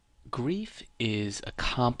Grief is a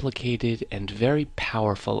complicated and very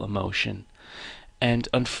powerful emotion. And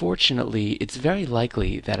unfortunately, it's very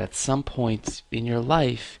likely that at some point in your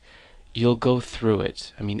life, you'll go through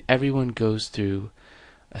it. I mean, everyone goes through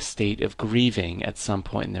a state of grieving at some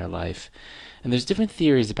point in their life. And there's different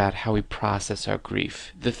theories about how we process our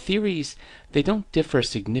grief. The theories, they don't differ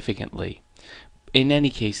significantly. In any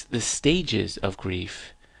case, the stages of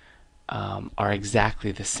grief are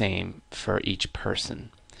exactly the same for each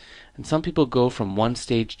person. And some people go from one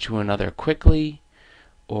stage to another quickly,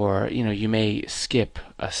 or you may skip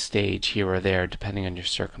a stage here or there depending on your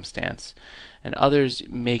circumstance. And others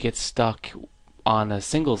may get stuck on a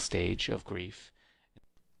single stage of grief.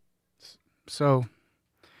 So,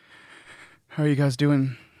 how are you guys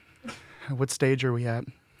doing? What stage are we at?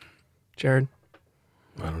 Jared?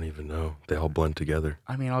 I don't even know. They all blend together.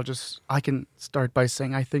 I mean, I can start by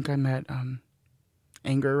saying I think I'm at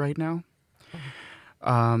anger right now.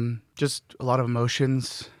 Just a lot of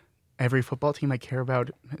emotions. Every football team I care about,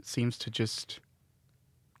 it seems to just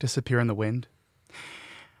disappear in the wind.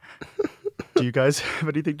 Do you guys have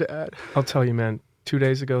anything to add? I'll tell you, man, 2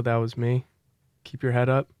 days ago, that was me. Keep your head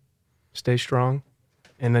up, stay strong,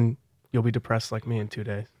 and then you'll be depressed like me in 2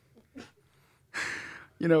 days.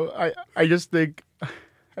 I just think,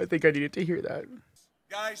 I needed to hear that.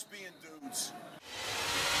 Guys being dudes.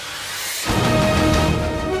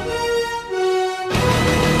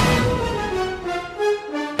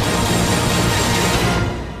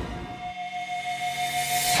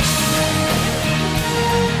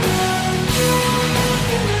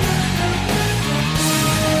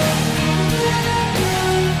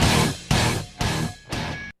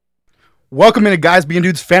 Welcome into Guys Being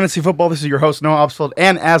Dudes Fantasy Football. This is your host, Noah Obsfeld,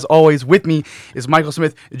 and as always, with me is Michael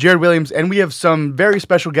Smith, Jared Williams, and we have some very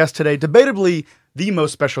special guests today. Debatably, the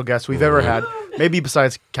most special guest we've ever had, maybe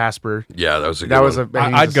besides Casper. Yeah, that was a good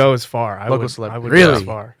one. I'd go as far. Local celebrity. Really? Go as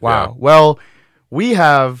far. Wow. Yeah. Well, we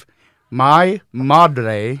have my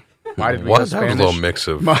madre. Why did we What? go That was a Spanish? little mix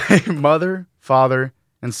of... My mother, father,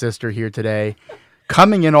 and sister here today,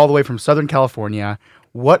 coming in all the way from Southern California.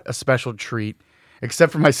 What a special treat.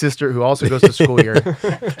 Except for my sister, who also goes to school here.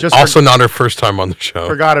 Not her first time on the show.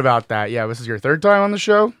 Forgot about that. Yeah, this is your third time on the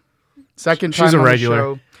show? Second time She's a on regular.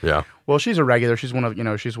 the show? Yeah. Well, she's a regular. She's one of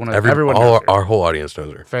everyone knows her. Our whole audience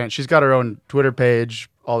knows her. She's got her own Twitter page,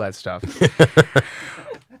 all that stuff.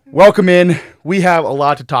 Welcome in. We have a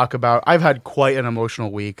lot to talk about. I've had quite an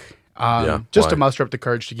emotional week. Just to muster up the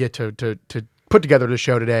courage to get to put together the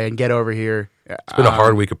show today and get over here. It's been a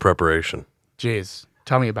hard week of preparation. Jeez,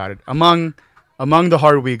 tell me about it. Among the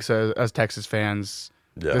hard weeks as Texas fans,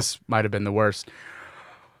 This might have been the worst.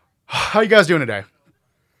 How you guys doing today?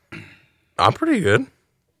 I'm pretty good.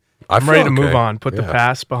 I'm ready to move on. Put the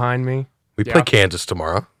past behind me. We play Kansas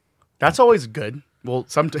tomorrow. That's always good. Well,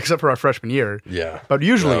 except for our freshman year. Yeah. But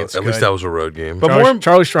usually it's at good. least that was a road game. But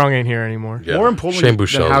Charlie Strong ain't here anymore. Yeah. More importantly Shane than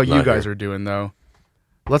Buechele's how you not guys here. are doing, though,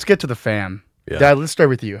 let's get to the fam. Yeah. Dad, let's start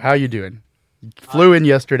with you. How you doing? You flew in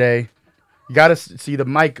yesterday. You got to see the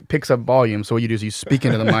mic picks up volume, so what you do is you speak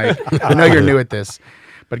into the mic. I know you're new at this,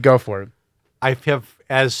 but go for it. I have,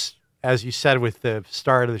 as you said with the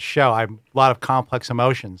start of the show, I have a lot of complex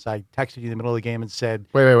emotions. I texted you in the middle of the game and said,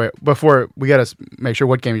 Wait. Before, we got to make sure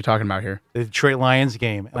what game you're talking about here. the Detroit Lions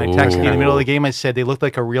game. And I texted you in the middle of the game, I said, they looked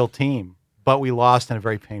like a real team, but we lost in a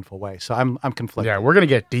very painful way. So I'm conflicted. Yeah, we're going to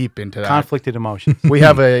get deep into that. Conflicted emotions. We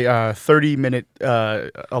have a 30-minute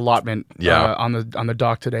allotment Yeah. on the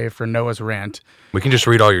dock today for Noah's rant. We can just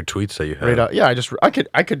read all your tweets that you have.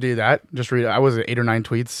 I could do that. Just read. I was at 8 or 9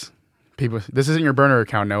 tweets. People, this isn't your burner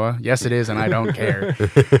account, Noah. Yes, it is, and I don't care.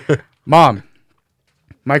 Mom,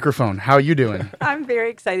 microphone. How you doing? I'm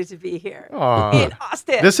very excited to be here Aw. in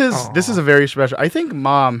Austin. This is a very special. I think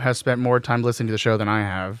Mom has spent more time listening to the show than I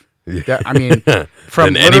have. I mean,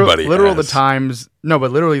 from Than anybody literal the has. times. No,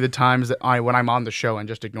 but literally the times that when I'm on the show and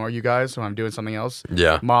just ignore you guys when I'm doing something else.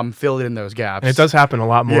 Yeah. Mom filled in those gaps. And it does happen a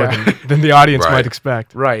lot more Yeah. than the audience Right. might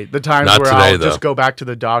expect. Right. The times Not where today, I'll though. just go back to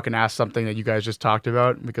the doc and ask something that you guys just talked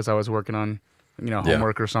about because I was working on,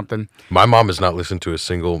 homework or something. My mom has not listened to a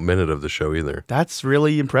single minute of the show either. That's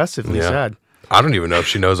really impressively Yeah. sad. I don't even know if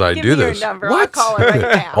she knows I Give do me this. your number. I'll call her right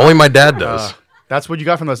now. Only my dad does. That's what you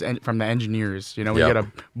got from from the engineers. We Yep. get a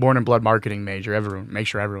born and blood marketing major. Make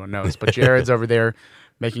sure everyone knows. But Jared's over there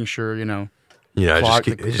making sure, Yeah, I just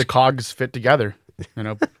keep, the cogs fit together.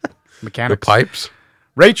 the Mechanics. pipes.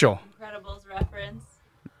 Rachel. Incredibles reference.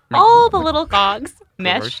 All the little cogs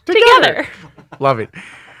mesh together. together. Love it.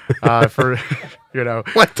 For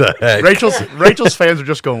What the heck? Rachel's fans are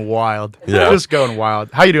just going wild. Yeah. Just going wild.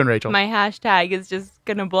 How you doing, Rachel? My hashtag is just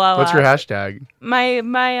gonna blow What's up. your hashtag? My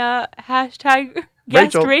hashtag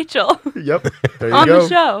guest Rachel Yep. There you on go. the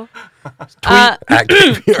show.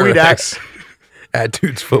 Tweet X. At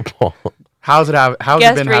Dudes Football. How's it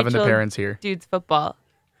Guest been having the Rachel, parents here? Dudes football.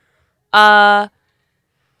 I've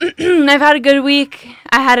had a good week.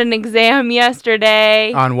 I had an exam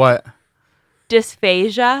yesterday. On what?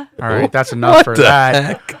 Dysphagia. All right, that's enough for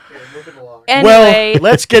that. Anyway, Well,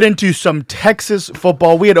 let's get into some Texas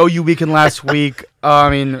football. We had OU weekend last week. I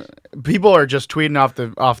mean, people are just tweeting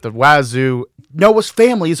off the wazoo. Noah's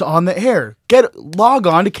family is on the air. Log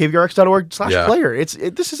on to kvrx.org/player.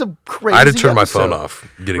 This is a crazy. I had to turn my episode. phone off.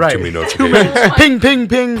 Getting Right. too many notifications. Ping, ping,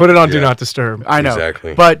 ping. Put it on Do Not Disturb. I know.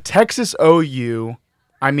 Exactly. But Texas OU,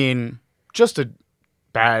 I mean, just a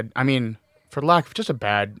bad. I mean, for lack of just a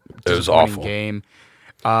bad. It was disappointing awful. game.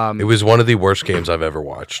 It was one of the worst games I've ever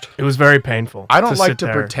watched. It was very painful. I don't to like sit to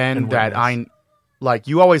there pretend and that witness. like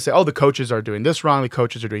you always say, oh, the coaches are doing this wrong, the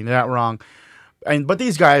coaches are doing that wrong, but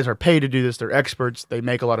these guys are paid to do this. They're experts. They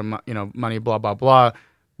make a lot of money. Blah blah blah.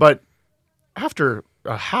 But after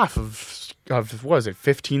a half of what is it,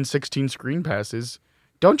 15, 16 screen passes,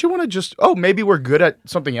 don't you want to just maybe we're good at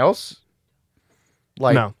something else?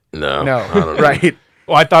 Like No. No. no, I don't know. right?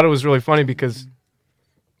 Well, I thought it was really funny because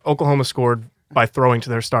Oklahoma scored by throwing to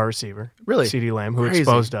their star receiver, Really? CeeDee Lamb, who Crazy.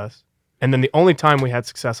 exposed us. And then the only time we had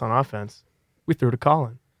success on offense, we threw to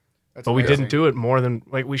Colin. But we didn't do it more than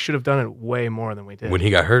we should have done it way more than we did. When he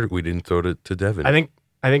got hurt, we didn't throw it to Devin. I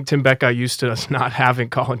think Tim Beck got used to us not having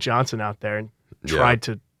Colin Johnson out there and tried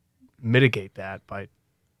to mitigate that by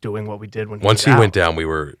doing what we did when Once he he was went out. down, we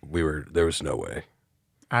were there was no way.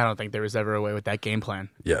 I don't think there was ever a way with that game plan.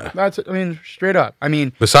 Yeah. Straight up. I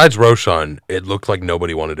mean, Besides Roshan, it looked like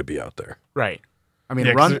nobody wanted to be out there. right. I mean,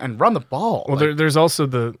 Yeah, 'cause run the ball. Well, there's also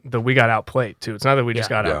the we got outplayed too. It's not that we just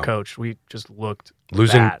got Yeah. outcoached. We just looked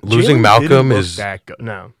Losing bad. losing Jalen Malcolm didn't look is that good.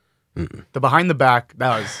 No. The behind the back,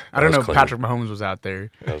 that was I don't was know if clean. Patrick Mahomes was out there,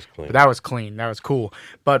 that was clean. but that was clean. That was cool.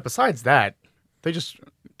 But besides that, they just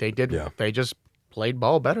played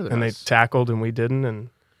ball better than And they us. tackled and we didn't. And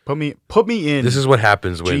Put me in. This is what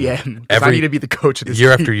happens when GM. 'Cause I need to be the coach of this year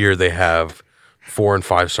team. after year they have 4 and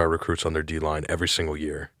 5 star recruits on their D line every single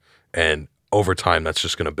year, and over time that's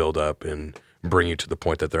just going to build up and bring you to the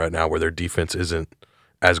point that they're at now, where their defense isn't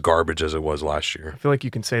as garbage as it was last year. I feel like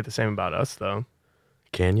you can say the same about us though.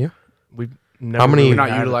 Can you? We've never How many- really We're not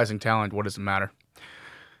had it. utilizing talent. What does it matter?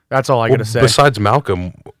 That's all I got to say. Besides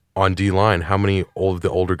Malcolm on D line, how many of the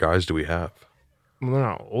older guys do we have? Well, they're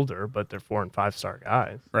not older, but they're 4 and 5 star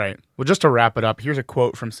guys. Right. Well, just to wrap it up, here's a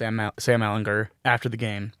quote from Sam Ehlinger after the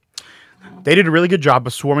game. They did a really good job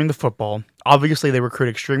of swarming the football. Obviously, they recruit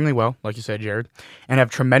extremely well, like you said, Jared, and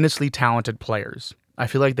have tremendously talented players. I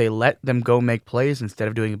feel like they let them go make plays instead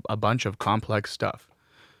of doing a bunch of complex stuff.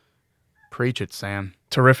 Preach it, Sam.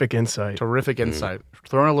 Terrific insight. Terrific insight.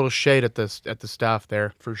 Throwing a little shade at the staff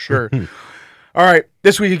there for sure. All right,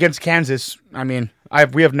 this week against Kansas. I mean,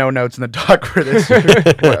 we have no notes in the doc for this.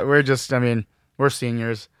 We're just, we're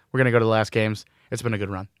seniors. We're gonna go to the last games. It's been a good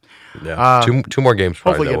run. Yeah, two more games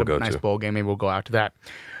probably Hopefully, that get we'll a go nice to. bowl game. Maybe we'll go after that.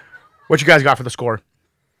 What you guys got for the score?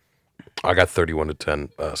 I got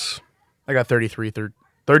 31-10 us. I got 33-13.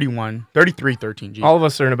 Geez. All of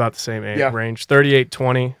us are in about the same age Yeah. range.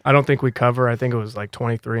 38-20. I don't think we cover. I think it was like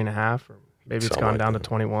 23.5, or maybe it's Something gone like down that. to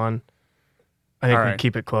 21. I think All we right.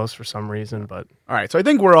 keep it close for some reason, but All right, so I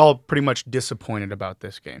think we're all pretty much disappointed about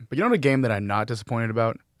this game. But you know what a game that I'm not disappointed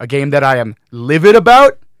about? A game that I am livid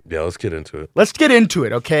about? Yeah, let's get into it. Let's get into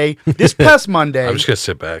it, okay? This past Monday, I'm just gonna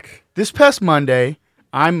sit back.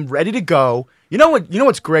 I'm ready to go. You know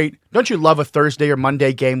what's great? Don't you love a Thursday or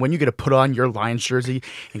Monday game when you get to put on your Lions jersey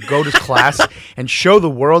and go to class and show the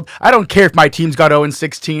world? I don't care if my team's got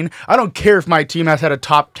 0-16. I don't care if my team has had a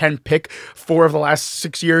top 10 pick 4 of the last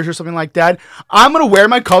 6 years or something like that. I'm going to wear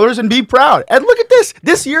my colors and be proud. And look at this.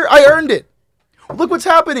 This year, I earned it. Look what's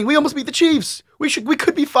happening. We almost beat the Chiefs. We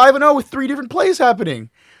could be 5-0 with 3 different plays happening.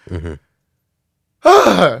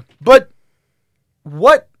 But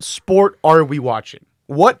what sport are we watching?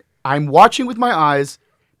 What I'm watching with my eyes.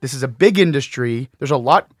 This is a big industry. There's a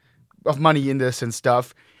lot of money in this and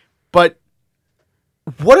stuff. But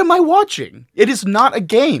what am I watching? It is not a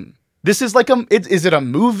game. This is like is it a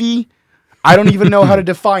movie? I don't even know how to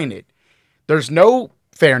define it. There's no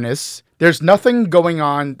fairness. There's nothing going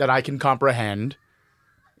on that I can comprehend.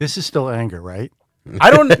 This is still anger, right?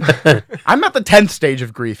 I'm at the 10th stage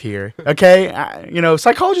of grief here. Okay.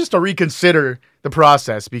 Psychologists will reconsider the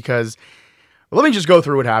process because let me just go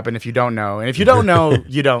through what happened if you don't know. And if you don't know,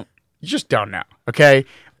 you just don't know. Okay.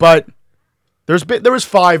 But there was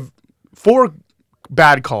 4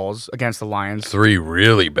 bad calls against the Lions. 3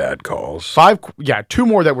 really bad calls. 2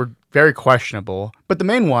 more that were very questionable. But the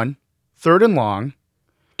main one, 3rd and long,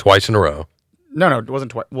 Twice in a row. No, it wasn't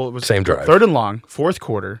twice. Well, it was Same drive. 3rd and long, 4th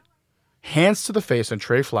quarter, hands to the face on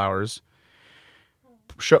Trey Flowers.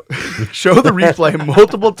 Show the replay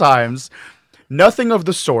multiple times. Nothing of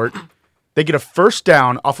the sort. They get a first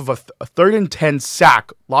down off of a 3rd and 10 sack,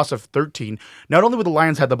 loss of 13. Not only would the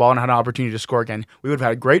Lions had the ball and had an opportunity to score again, we would have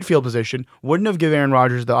had great field position, wouldn't have given Aaron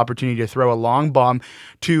Rodgers the opportunity to throw a long bomb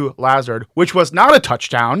to Lazard, which was not a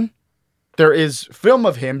touchdown. There is film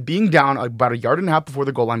of him being down about 1.5 yards before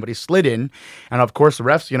the goal line, but he slid in. And of course, the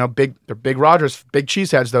refs, they're big Rodgers, big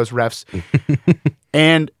cheeseheads, those refs.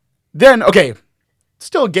 And then, okay,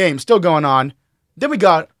 still a game, still going on. Then we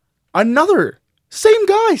got another same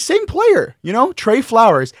guy, same player. Trey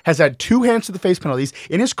Flowers has had 2 hands to the face penalties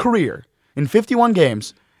in his career in 51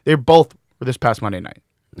 games. They both were this past Monday night.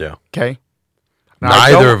 Yeah. Okay? Now,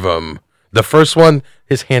 Neither of them. The first one,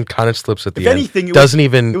 his hand kind of slips at the end. If anything,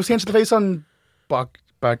 it was hands to the face on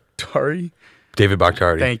Bakhtiari. David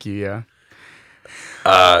Bakhtiari. Thank you, yeah.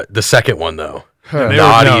 The second one, though. No,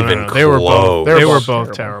 Close. They were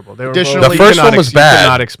both terrible. terrible. Additionally, The first one was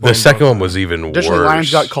bad. The The second one was even worse. Additionally,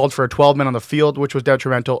 Lions got called for 12 men on the field, which was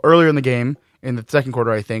detrimental. Earlier in the game, in the second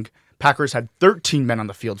quarter, I think, Packers had 13 men on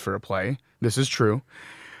the field for a play. This is true.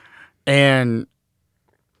 And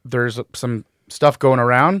there's some stuff going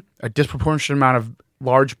around, a disproportionate amount of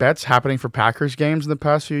large bets happening for Packers games in the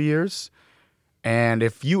past few years. And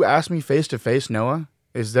if you ask me face-to-face, Noah,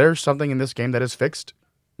 is there something in this game that is fixed?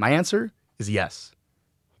 My answer is yes.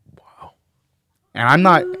 Wow. And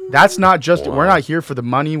that's not just, we're not here for the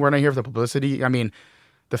money. We're not here for the publicity. I mean,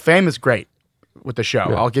 the fame is great with the show.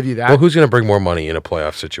 Yeah. I'll give you that. Well, who's going to bring more money in a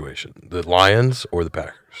playoff situation? The Lions or the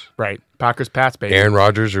Packers? Right. Packers, Pats, baby. Aaron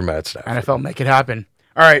Rodgers or Matt Stafford? NFL, make it happen.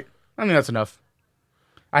 All right. I think that's enough.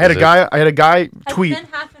 I had a guy tweet. Has it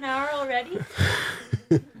been half an hour already?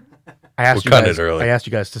 I asked early. I asked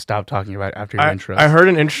you guys to stop talking about it after your intro. I heard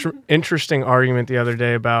an interesting argument the other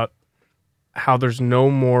day about how there's no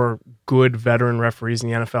more good veteran referees in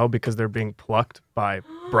the NFL because they're being plucked by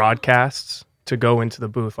broadcasts to go into the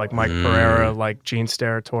booth, like Mike Pereira, like Gene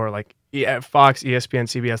Steratore, like Fox, ESPN,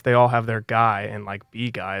 CBS. They all have their guy and like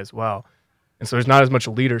B guy as well, and so there's not as much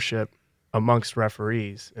leadership amongst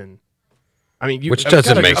referees. And I mean, which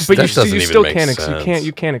doesn't make sense. But you still can't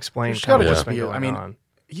you can't explain. You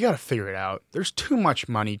got to figure it out. There's too much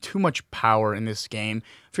money, too much power in this game.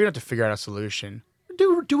 If you're going to have to figure out a solution,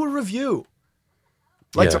 do a review.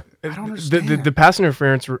 I don't understand. The pass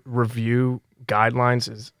interference review guidelines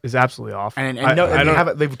is absolutely awful.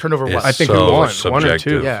 They've turned over what? I think one or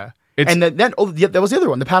two. Yeah. That was the other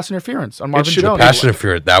one, the pass interference on Marvin Jones. The pass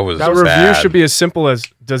interference, that review bad. Should be as simple as,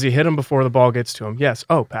 does he hit him before the ball gets to him? Yes.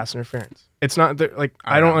 Oh, pass interference. It's not like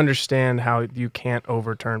I don't understand how you can't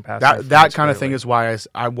overturn pass interference. That kind of thing is why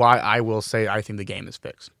I will say I think the game is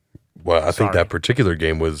fixed. Well, I think that particular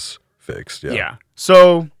game was fixed. Yeah. Yeah.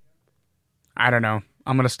 So I don't know.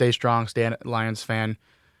 I'm gonna stay strong, stay a Lions fan.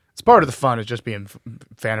 It's part of the fun is just being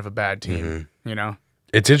a fan of a bad team. Mm-hmm.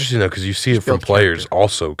 It's interesting though because you see it from players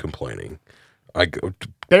also complaining.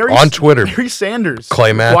 On Twitter, Barry Sanders,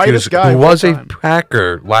 Clay Matthews, who was a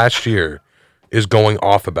Packer last year, is going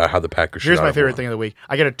off about how the Packers. Here's my favorite thing of the week.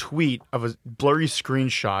 I got a tweet of a blurry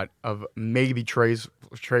screenshot of maybe Trey's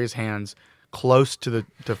hands close to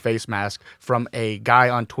the face mask from a guy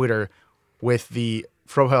on Twitter with the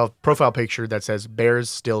profile picture that says "Bears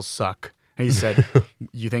still suck." And he said,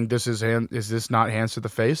 "You think this is this not hands to the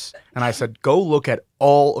face?" And I said, "Go look at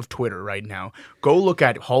all of Twitter right now. Go look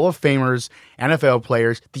at Hall of Famers, NFL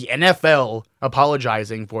players, the NFL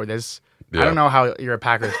apologizing for this." Yeah. I don't know how you're a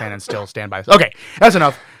Packers fan and still stand by this. Okay, that's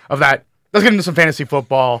enough of that. Let's get into some fantasy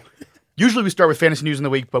football. Usually we start with fantasy news in the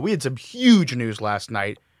week, but we had some huge news last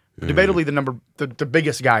night. Debatably, the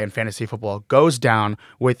biggest guy in fantasy football goes down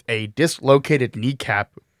with a dislocated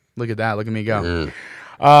kneecap. Look at that. Look at me go.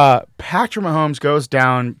 Patrick Mahomes goes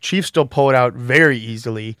down. Chiefs still pull it out very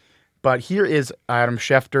easily. But here is Adam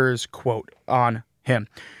Schefter's quote on him.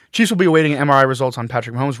 Chiefs will be awaiting MRI results on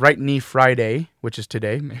Patrick Mahomes' right knee Friday, which is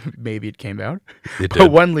today. Maybe it came out.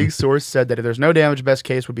 But one league source said that if there's no damage, best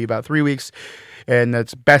case would be about 3 weeks, and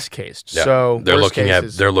that's best case. Yeah, so they're looking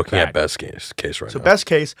at best case right now. So best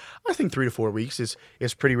case, I think 3 to 4 weeks is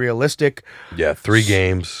pretty realistic. Yeah, 3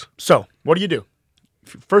 games. So what do you do?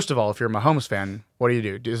 First of all, if you're a Mahomes fan, what do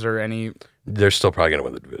you do? Is there any? They're still probably going to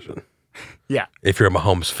win the division. Yeah. If you're a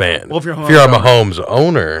Mahomes fan. Well, if you're a Mahomes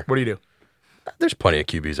owner, what do you do? There's plenty of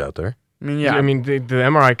QBs out there. I mean, yeah. I mean, the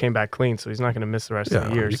MRI came back clean, so he's not going to miss the rest of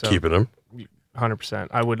the year. You're keeping him. 100%.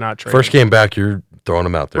 I would not trade. First game back, you're throwing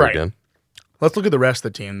him out there again. Let's look at the rest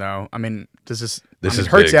of the team, though. I mean, this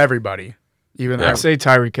hurts everybody. Even I'd say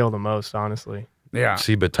Tyreek Hill the most, honestly. Yeah.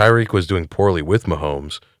 See, but Tyreek was doing poorly with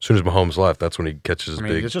Mahomes. As soon as Mahomes left, that's when he catches his I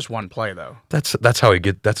mean, big. it's just one play though. That's how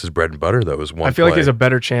that's his bread and butter though. Is one. I feel like play. he has a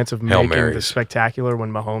better chance of Hail making the Marys. spectacular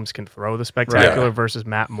when Mahomes can throw the spectacular Right. versus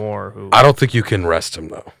Matt Moore, who I don't think you can rest him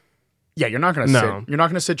though. Yeah, you're not gonna No. sit. You're not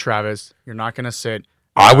gonna sit Travis. You're not gonna sit.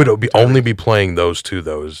 I would only be playing those two.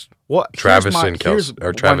 Those What Travis here's and Kelsey-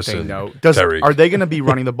 or Travis one thing, and though. Tyreek. Are they gonna be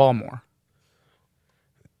running the ball more?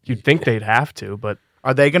 you'd think they'd have to, but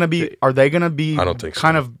Are they gonna be? Are they gonna be? I don't think so.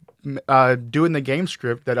 kind of doing the game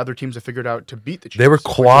script that other teams have figured out to beat the Chiefs. they were which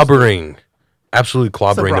is- clobbering, absolutely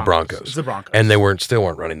clobbering the Broncos. It's the Broncos. And they still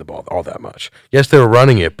weren't running the ball all that much. Yes, they were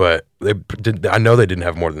running it, but I know they didn't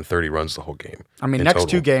have more than 30 runs the whole game. I mean, in next total.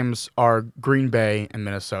 two games are Green Bay and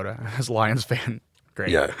Minnesota. As a Lions fan, great.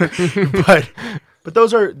 Yeah. but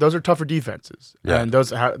those are tougher defenses, Yeah. and there's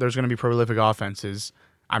going to be prolific offenses.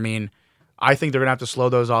 I mean, I think they're going to have to slow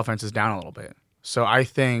those offenses down a little bit. So I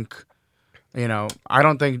think, I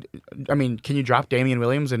don't think. I mean, can you drop Damian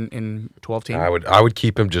Williams in 12 team? I would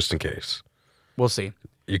keep him just in case. We'll see.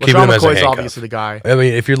 You keep LaShawn him as a McCoy's handcuff. obviously the guy. I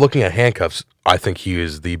mean, if you're looking at handcuffs, I think he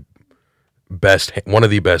is the best, one of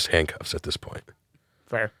the best handcuffs at this point.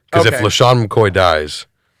 Fair. Because if Okay. LaShawn McCoy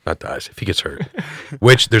if he gets hurt,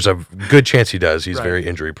 which there's a good chance he does, he's Right. very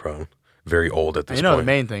injury prone, very old at this the point.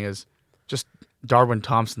 main thing is just Darwin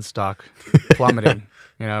Thompson stock plummeting.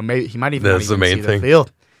 Maybe he might even That's not the even main see thing. the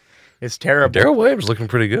field. It's terrible. Darrell Williams looking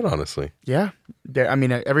pretty good, honestly. Yeah. I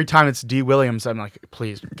mean, every time it's D. Williams, I'm like,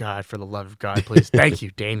 please, God, for the love of God, please. Thank you,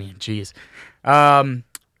 Damian. Jeez. On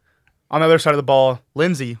the other side of the ball,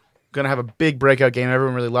 Lindsey, going to have a big breakout game.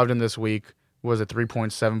 Everyone really loved him this week. Was at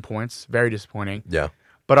 3.7 points. Very disappointing. Yeah.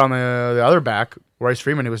 But on the other back, Royce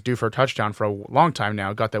Freeman, who was due for a touchdown for a long time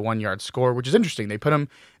now, got that 1 yard score, which is interesting. They put him in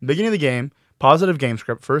the beginning of the game, positive game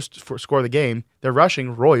script, first score of the game. They're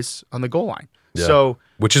rushing Royce on the goal line. Yeah. So,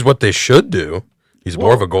 Which is what they should do. He's more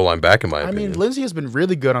Well, of a goal line back, in my I opinion. mean, Lindsey has been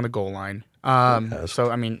really good on the goal line. So,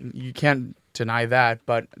 I mean, you can't deny that.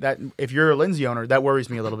 But that if you're a Lindsey owner, that worries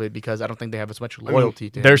me a little bit because I don't think they have as much loyalty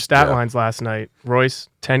to him. their stat Yeah. lines last night: Royce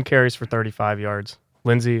 10 carries for 35 yards,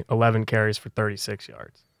 Lindsey 11 carries for 36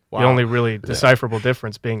 yards. The Wow. only really decipherable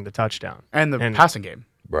difference being the touchdown. And the and- passing game,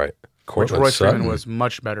 right. which Cortland Royce Sutton. Freeman was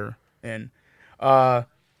much better in.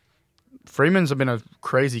 Freeman's been a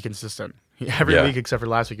crazy consistent. Every Yeah. week except for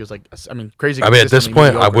last week, it was like, I mean, crazy. I mean, at this consistently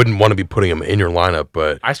point, I mediocre. wouldn't want to be putting him in your lineup,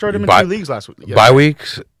 but I started him in bye- 2 leagues last week. Bye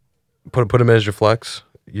weeks, put him as your flex,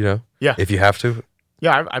 Yeah. if you have to.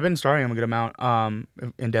 Yeah, I've been starting him a good amount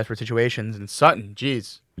in desperate situations. And Sutton,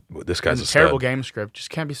 geez, This guy's a terrible stud. game script, just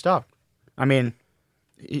can't be stopped. I mean,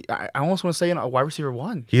 I almost want to say a wide receiver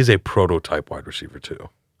 1. He is a prototype wide receiver, too.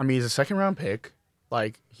 I mean, he's a second round pick.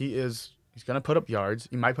 Like he's gonna put up yards.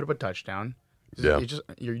 He might put up a touchdown. Yeah.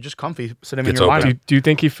 You're just comfy. Sit him in Gets your open. lineup. Do you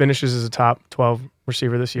think he finishes as a top 12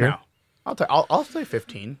 receiver this year? No, I'll say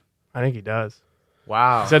 15. I think he does.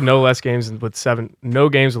 Wow. He said no games with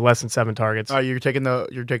less than 7 targets. You're taking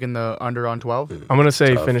the under on 12. I'm gonna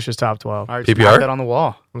say he finishes top 12. All right, PPR? smack that on the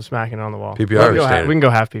wall. I'm smacking it on the wall. PPR we or can, go standard? we can go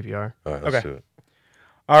half PPR. All right, let's Okay. do it.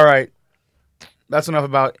 All right, that's enough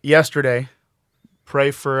about yesterday.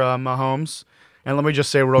 Pray for Mahomes, and let me just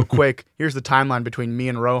say real quick. Here's the timeline between me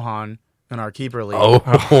and Rohan in our keeper league.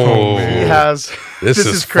 He has. This is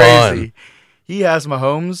is crazy. fun. He has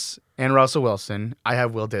Mahomes and Russell Wilson. I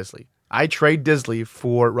have Will Disley. I trade Disley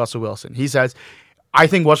for Russell Wilson. He says, I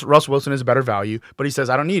think Russell Wilson is a better value, but he says,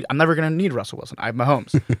 I'm never going to need Russell Wilson. I have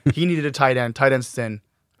Mahomes. He needed a tight end. Tight end's thin.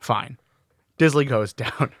 Fine. Disley goes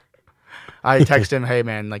down. I text him, hey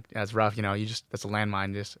man, like that's rough. That's a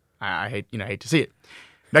landmine. I hate to see it.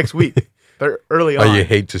 Next week, they're early on. Oh, you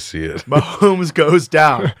hate to see it. Mahomes goes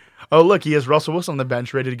down. Oh, look, he has Russell Wilson on the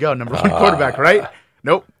bench ready to go. Number 1 quarterback, right?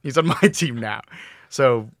 Nope, he's on my team now.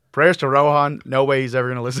 So prayers to Rohan. No way he's ever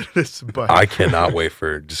going to listen to this. But I cannot wait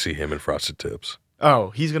to see him in Frosted Tips.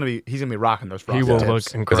 he's gonna be rocking those. He Frosted will Tips. look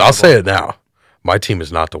Because incredible. I'll say it now, my team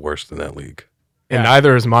is not the worst in that league. And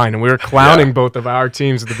neither is mine. And we were clowning both of our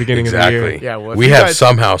teams at the beginning of the year. Exactly. Yeah, well, if we you have guys-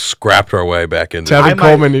 somehow scrapped our way back into Tevin I might-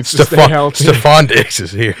 Coleman needs to stay healthy. Stephon Diggs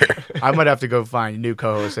is here. I might have to go find new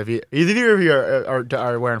co-hosts if either of you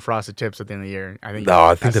are wearing Frosted Tips at the end of the year. I think. No, I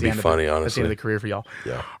think that's that'd the be end of funny, That's the honestly. end of the career for y'all.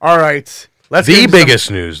 Yeah. All right, let's get The into some-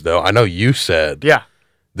 biggest news, though, I know you said Yeah.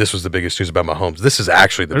 this was the biggest news about Mahomes. This is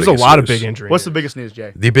actually the There's a biggest lot news. of big injuries. What's the biggest news,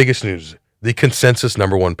 Jay? The biggest news. The consensus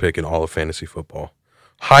number 1 pick in all of fantasy football.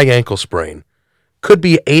 High ankle sprain. Could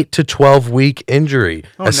be 8 to 12 week injury,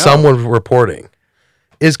 as no. someone reporting,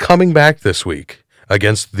 is coming back this week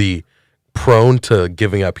against the prone to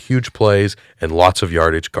giving up huge plays and lots of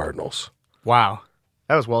yardage Cardinals. Wow,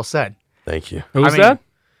 that was well said. Thank you. Who was I mean, that?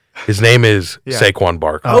 His name is Yeah. Saquon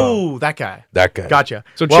Barkley. Oh, that guy. That guy. Gotcha.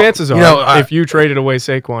 So Well, chances are, you know, if you traded away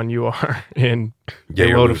Saquon, you are in Yeah, a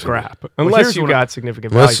you're load of losing. crap. Unless here's you what got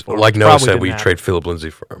significant value Unless, for him. like Noah Probably said, didn't we happen. trade Philip Lindsay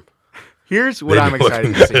for him. Here's what They'd I'm be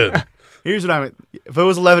looking excited to see. good. Here's what I'm. If it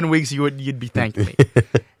was 11 weeks, you'd be thanking me.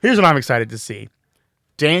 Here's what I'm excited to see: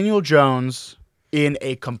 Daniel Jones in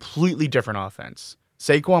a completely different offense.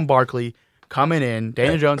 Saquon Barkley coming in.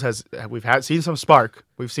 Daniel Jones seen some spark.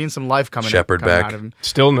 We've seen some life coming Shepard coming back. out of him.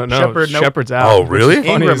 Still no. Shepard, nope. Shepard's out. Oh, which really? is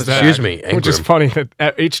funny Ingram as is that. back. Excuse me, Which is Ingram. funny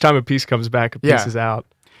that each time a piece comes back, a piece Yeah. is out.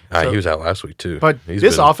 He was out last week too. But He's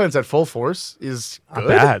this been- offense at full force is Not good.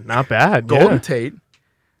 bad. Not bad. Golden Yeah. Tate,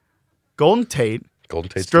 Golden Tate's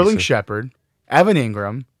Sterling decent. Shepard, Evan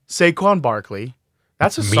Ingram, Saquon Barkley.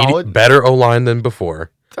 That's a solid. better O line than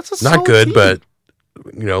before. That's a Not solid good, team. but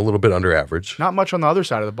a little bit under average. Not much on the other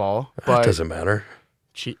side of the ball. That But doesn't matter.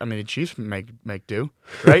 the Chiefs make do,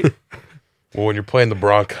 right? Well, when you're playing the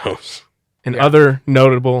Broncos, And Yeah. other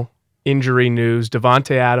notable injury news: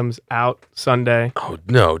 Devontae Adams out Sunday. oh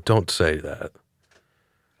no, don't say that.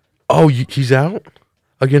 Oh, he's out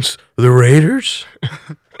against the Raiders.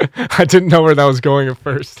 I didn't know where that was going at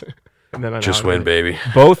first. And then I Just know win, it. baby.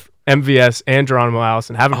 Both MVS and Geronimo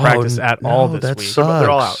Allison haven't practiced at all this that week. sucks. They're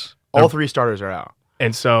all out. All three starters are out.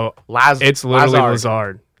 And so It's literally Lazard.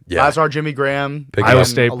 Lazard. Yeah, Lazard, Jimmy Graham, Pick and Iowa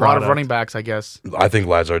State a lot of product. running backs, I guess. I think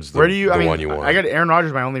Lazard's the, Where do you? the I mean, one you want. I got Aaron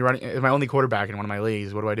Rodgers, my only quarterback in one of my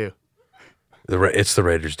leagues. What do I do? It's the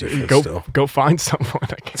Raiders defense still. Go find someone. I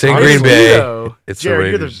guess. It's in Honestly, Green Bay. though, It's Jared,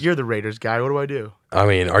 the Raiders. You're the Raiders guy. What do I do? I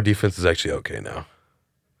mean, our defense is actually okay now.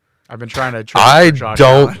 I've been trying to. I Josh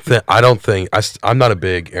don't Allen. think. I don't think. I'm not a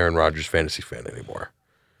big Aaron Rodgers fantasy fan anymore.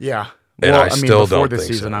 Yeah. And Well, I still before don't this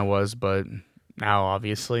think season so. I was, but now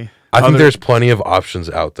obviously. I think there's plenty of options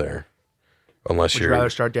out there, unless Would you you're rather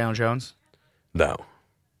start Daniel Jones? no.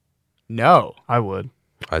 No. I would.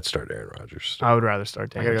 I'd start Aaron Rodgers. I would rather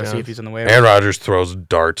start I Daniel gotta go Jones. see if he's in the way. Aaron Rodgers throws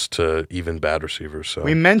darts to even bad receivers. So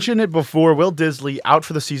We mentioned it before. Will Disley out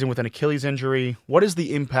for the season with an Achilles injury. What is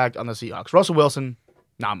the impact on the Seahawks? Russell Wilson,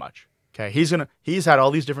 not much. Okay, he's had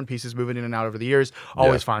all these different pieces moving in and out over the years.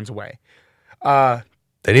 Always finds a way.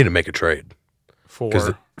 they need to make a trade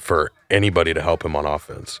for anybody to help him on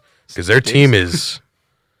offense because their team is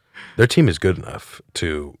good enough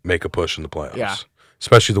to make a push in the playoffs. Yeah.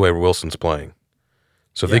 Especially the way Wilson's playing.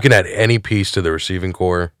 So if they can add any piece to the receiving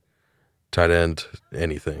core, tight end,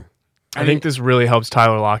 anything. I think this really helps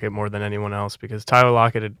Tyler Lockett more than anyone else because Tyler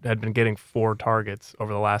Lockett had been getting 4 targets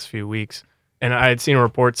over the last few weeks. And I had seen a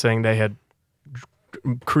report saying they had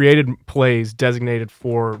created plays designated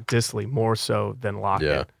for Disley more so than Lockett,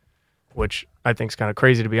 Yeah. which I think is kind of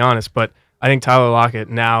crazy to be honest. But I think Tyler Lockett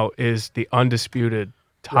now is the undisputed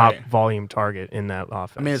top Right. volume target in that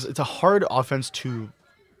offense. I mean, it's a hard offense to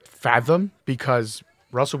fathom because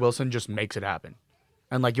Russell Wilson just makes it happen.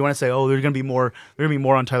 And like you want to say, oh, there's gonna be more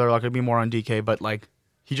on Tyler Lockett, be more on DK, but like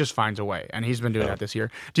he just finds a way, and he's been doing that this year.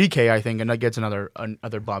 DK, I think, and that gets another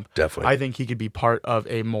bump. Definitely. I think he could be part of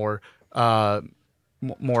a more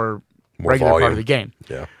regular part volume. of the game.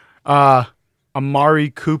 Yeah. Amari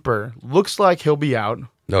Cooper looks like he'll be out.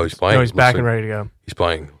 No, he's playing. no, he's back Looks and like ready to go. He's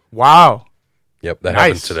playing. Wow. Yep, that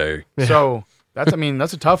Nice. happened today. So that's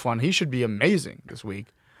a tough one. He should be amazing this week.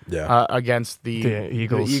 Yeah. Against the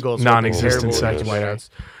Eagles, Eagles non-existent with the terrible secondary.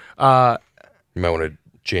 wideouts. You might want to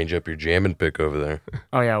change up your jamming pick over there.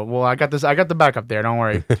 Oh yeah, well I got this. I got the backup there. Don't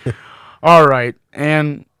worry. All right,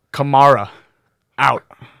 and Kamara out.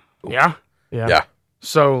 Yeah. Yeah.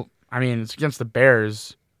 So I mean, it's against the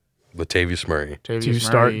Bears. Latavius Murray. Tavius Do you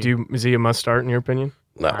start? Murray. Is he a must start in your opinion?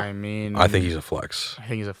 No. I mean, I think he's a flex. I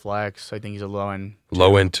think he's a flex. I think he's a low end.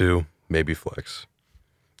 Low end 2, maybe flex.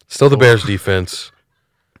 Still the Bears defense.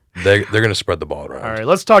 They're going to spread the ball around. All right,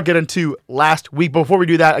 let's get into last week. Before we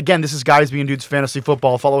do that, again, this is Guys Being Dudes Fantasy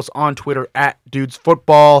Football. Follow us on Twitter at Dudes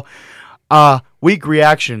Football. Week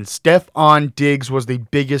reaction. Stephon Diggs was the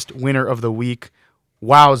biggest winner of the week.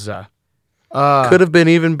 Wowza. Could have been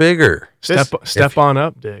even bigger. Step on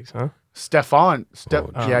up, Diggs, huh? Stephon.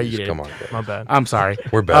 Oh, yeah, geez, you did. Come on. My bad. I'm sorry.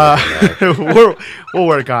 We're better than that. We'll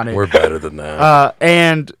work on it. We're better than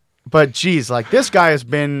that. But geez, like this guy has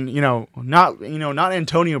been, not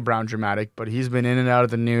Antonio Brown dramatic, but he's been in and out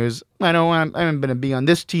of the news. I haven't been to be on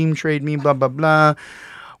this team, trade me, blah blah blah.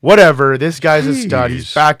 Whatever. This guy's a stud. He's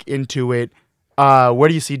Jeez. back into it. Where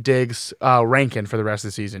do you see Diggs ranking for the rest of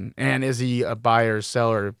the season? And is he a buy or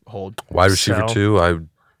sell or hold? Wide receiver Sell. 2,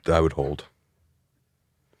 I would hold.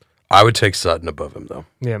 I would take Sutton above him, though.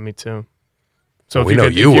 Yeah, me too. So Well, we know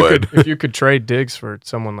you would. if you could trade Diggs for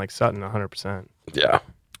someone like Sutton, 100%. Yeah.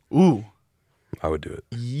 Ooh, I would do it.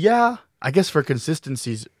 yeah. I guess for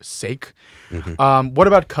consistency's sake. What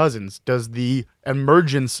about Cousins? Does the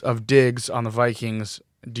emergence of Diggs on the Vikings,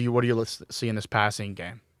 what do you see in this passing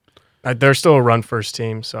game? They're still a run-first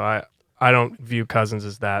team, so I don't view Cousins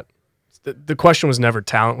as that. The question was never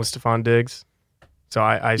talent with Stephon Diggs. So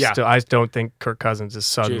I don't think Kirk Cousins is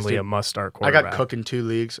suddenly a must-start quarterback. I got Cook in 2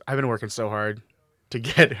 leagues. I've been working so hard to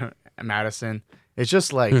get Madison. It's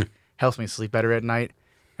just like helps me sleep better at night.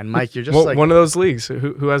 And Mike, you're just like one of those leagues.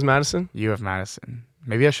 Who has Madison? You have Madison.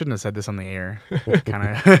 Maybe I shouldn't have said this on the air.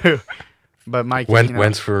 Kind of. But Mike,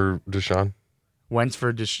 Wentz for Deshaun. Wentz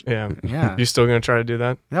for Yeah. Yeah. You still gonna try to do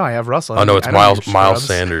that? No, I have Russell. Oh no, it's Miles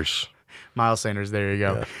Sanders. Miles Sanders. There you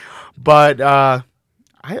go. Yeah. But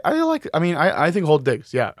I think hold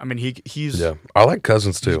Diggs. Yeah. I mean he's Yeah. I like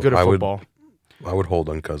Cousins too. He's good at football. I would hold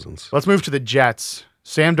on Cousins. Let's move to the Jets.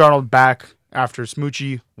 Sam Darnold back after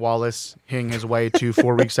Smoochie Wallace hitting his way to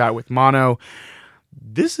 4 weeks out with mono.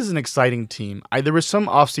 This is an exciting team. There was some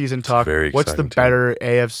offseason talk. What's the better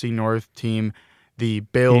AFC North team, the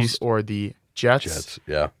Bills or the Jets?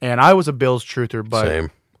 Yeah. And I was a Bills truther, but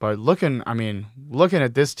Same. But looking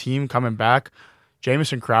at this team coming back,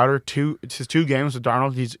 Jamison Crowder, his 2 games with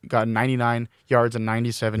Darnold, he's got 99 yards and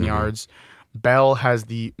 97 yards. Bell has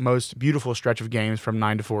the most beautiful stretch of games from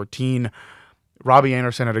 9 to 14. Robbie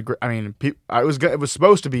Anderson had it was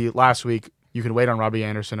supposed to be last week. You can wait on Robbie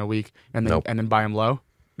Anderson a week and then buy him low.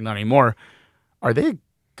 Not anymore. Are they a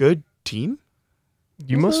good team?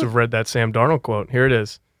 You must have read that Sam Darnold quote. Here it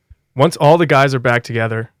is. Once all the guys are back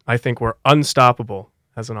together, I think we're unstoppable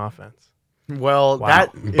as an offense. Well,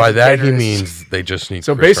 by that he means they just need.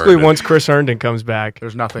 So Chris basically, Herndon. once Chris Herndon comes back,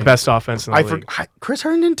 there's nothing. Best offense in the league. Chris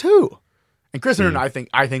Herndon too, and Chris Herndon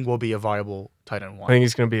I think will be a viable tight end 1. I think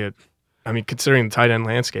he's going to be considering the tight end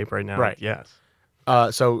landscape right now, right? Yes.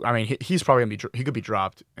 So I mean, he's probably gonna be. He could be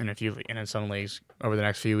dropped in some leagues over the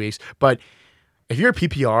next few weeks. But if you're a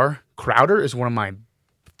PPR, Crowder is one of my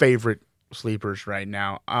favorite sleepers right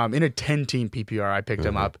now. In a 10-team PPR, I picked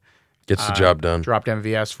him up. Gets the job done. Dropped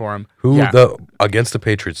MVS for him. Against the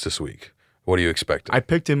Patriots this week? What are you expecting? I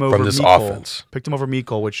picked him over from this Meikle. offense. Picked him over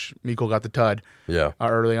Meikle, which Meikle got the tud. Yeah.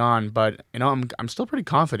 Early on, but I'm still pretty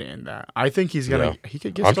confident in that. I think he's gonna he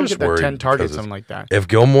could still get that 10 targets, something like that. If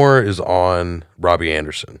Gilmore is on Robbie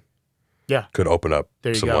Anderson, could open up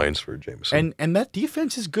some lanes for Jameson. And that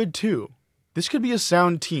defense is good too. This could be a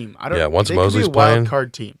sound team. Once they Mosley's could be a wild playing,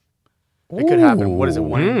 card team. It could happen. What is it?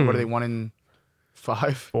 What are they 1-5?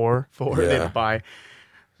 4. They have to buy.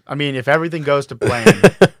 I mean, if everything goes to plan,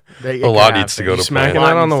 a lot needs to go to plan. Smacking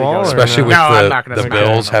that on the wall, especially with the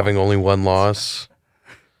Bills having only 1 loss.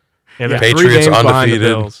 Yeah, the Patriots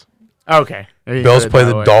undefeated. Okay, Bills play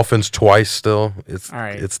the Dolphins twice. Still,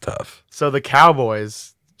 it's tough. So the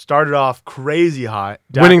Cowboys started off crazy hot,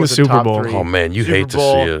 winning the Super Bowl. Oh man, you hate to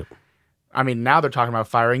see it. I mean, now they're talking about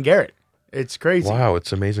firing Garrett. It's crazy. Wow,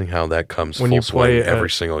 it's amazing how that comes when full you play swing every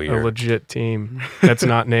single year. A legit team that's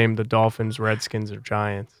not named the Dolphins, Redskins, or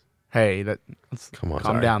Giants. Hey, come on,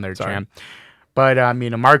 calm down there, champ. But I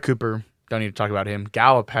mean, Amari Cooper. Don't need to talk about him.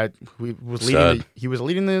 Gallup was leading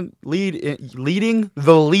the league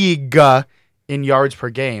in yards per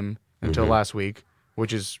game until last week,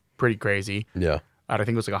 which is pretty crazy. Yeah, I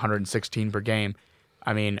think it was like 116 per game.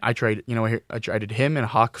 I mean, I traded him and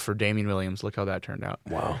Hawk for Damian Williams. Look how that turned out.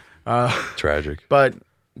 Wow, tragic. But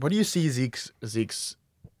what do you see Zeke's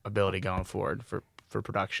ability going forward for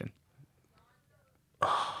production?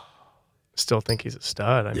 Still think he's a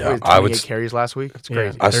stud. I mean, I would carries last week. It's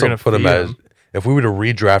crazy. I still put him as if we were to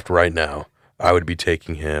redraft right now, I would be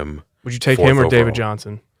taking him. Would you take him or David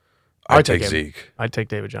Johnson? I'd take Zeke. I'd take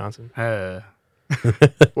David Johnson.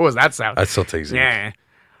 What was that sound? I'd still take Zeke. Yeah.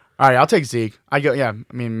 All right, I'll take Zeke. I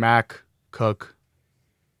mean, Mac, Cook,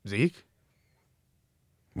 Zeke.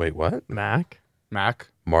 Wait, what? Mac.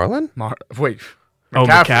 Marlon? Wait.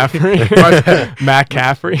 McCaffrey. Matt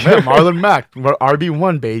Caffrey. Yeah, Marlon Mack.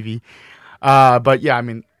 RB1, baby. But yeah, I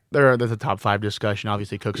mean, there's a top 5 discussion.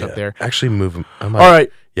 Obviously, Cook's up there. Actually, move him. All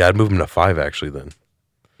right. Yeah, I'd move him to 5 actually then,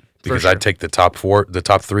 because I'd take the top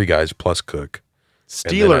 3 guys plus Cook.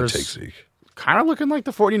 Steelers. And then I'd take Zeke. Kind of looking like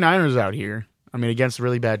the 49ers out here. I mean, against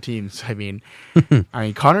really bad teams. I mean,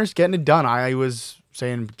 Connor's getting it done. I was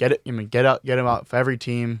saying get him out for every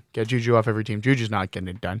team. Get Juju off every team. Juju's not getting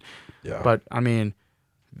it done. Yeah. But I mean,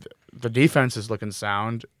 the defense is looking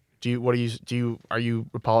sound. Are you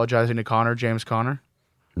apologizing to James Conner?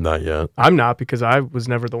 Not yet. I'm not, because I was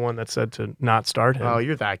never the one that said to not start him. Oh,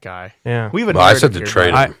 you're that guy. Yeah. I said to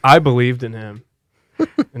trade him. I believed in him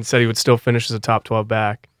and said he would still finish as a top 12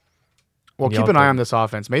 back. Well, keep an eye on this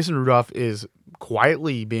offense. Mason Rudolph is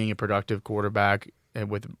quietly being a productive quarterback. and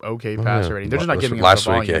with okay passer rating. They're just not Last- giving him last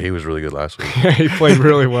the week. volume. Yeah, he was really good last week. He played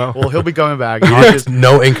really well. Well, he'll be coming back.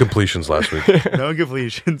 No incompletions last week. No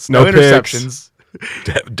incompletions, No no picks. interceptions.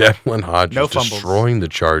 Devlin Hodges No fumbles. destroying the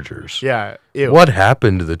Chargers. Yeah. Ew. What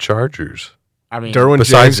happened to the Chargers? I mean, Derwin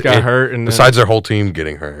Besides James got it- hurt, and Besides their whole team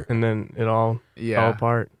getting hurt. then it all fell yeah.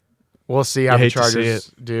 apart. We'll see You how the hate to see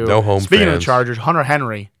Chargers do. No home Speaking of fans. the Chargers, Hunter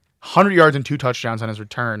Henry, 100 yards and 2 touchdowns on his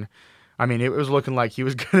return. I mean, it was looking like he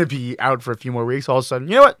was going to be out for a few more weeks. All of a sudden,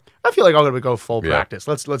 you know what? I feel like I'm going to go full Yeah. practice.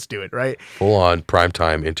 Let's do it, right? Full on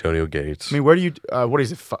primetime Antonio Gates. I mean, where do you? What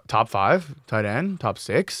is it? Top 5 tight end? Top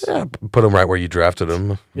 6? Yeah, put him right where you drafted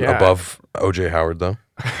him. Yeah. Above OJ Howard, though.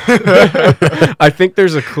 I think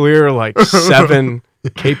there's a clear like 7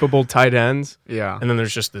 capable tight ends, Yeah. and then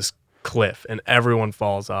there's just this cliff, and everyone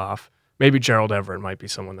falls off. Maybe Gerald Everett might be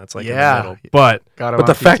someone that's like Yeah. in the middle, but Got him But on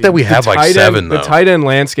the fact PT. that we have like tight 7, end, though. the tight end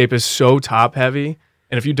landscape is so top heavy,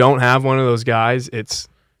 and if you don't have one of those guys, it's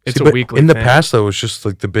See, a but weekly in the thing. past, though, it was just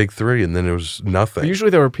like the big 3, and then it was nothing. Usually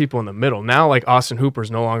there were people in the middle. Now, like Austin Hooper's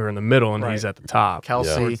no longer in the middle, and Right. he's at the top.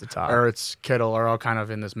 Kelsey, Towards the top. Ertz, Kittle are all kind of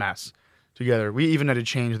in this mess together. We even had to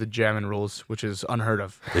change the jamming rules, which is unheard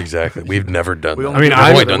of. Exactly. We've never done We that. only I mean, do I'm, it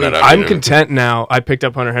only every done that week. out I'm here. content now. I picked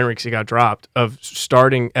up Hunter Henry because he got dropped, of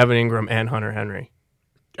starting Evan Ingram and Hunter Henry.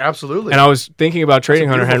 Absolutely. And I was thinking about trading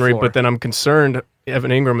Hunter beautiful Henry, floor. but then I'm concerned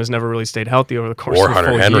Evan Ingram has never really stayed healthy over the course Or of the Hunter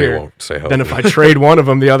full Henry year. won't stay healthy. Then if I trade one of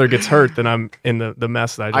them, the other gets hurt, then I'm in the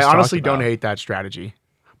mess that I just I honestly talked about. don't hate that strategy.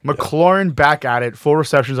 McLaurin back at it, 4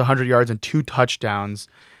 receptions, 100 yards, and 2 touchdowns.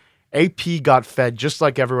 AP got fed just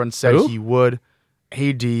like everyone said Who? he would.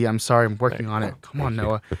 AD, I'm sorry, I'm working on it. Come on,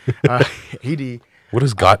 Noah. AD What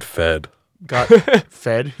is got fed? got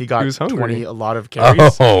fed. He got He was hungry. a lot of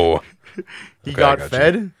carries. Oh, He okay, got I got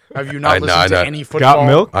fed. Have you not I know, listened I to know. any football Got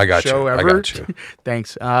milk? I got show you. I ever? got you.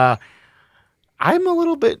 Thanks. I'm a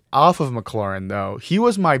little bit off of McLaurin though. He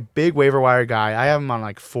was my big waiver wire guy. I have him on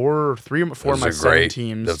like 4 of my 7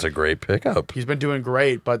 teams. That's a great pickup. He's been doing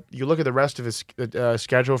great, but you look at the rest of his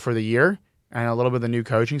schedule for the year and a little bit of the new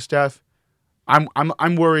coaching staff.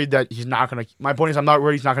 I'm worried that he's not gonna. My point is, I'm not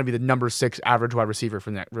worried he's not gonna be the number 6 average wide receiver for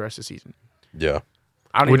the rest of the season. Yeah.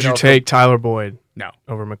 I don't Would even you know if take Tyler Boyd No.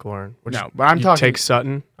 over McLaurin? Would No, you, but I'm you'd talking- take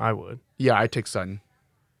Sutton? I would. Yeah, I take Sutton.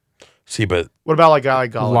 See, but What about like a guy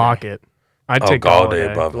like Galladay? Lockett. I'd take Galladay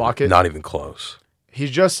Galladay. above him. Lockett? Not even close.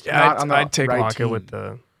 He's just Yeah, not on the I'd take right Lockett team. with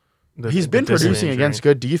the He's been disc producing injury. against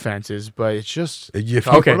good defenses, but it's just. If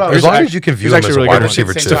Okay, you, what about- as long here's as you can view he's him actually as a really wide good.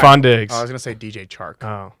 receiver Same too. time. Stephon Diggs. I was gonna say DJ Chark.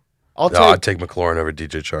 Oh, I'd take McLaurin over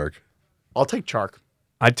DJ Chark. I'll take Chark.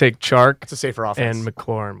 I'd take Chark It's a safer offense. and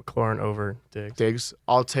McLaurin. McLaurin over Diggs. Diggs.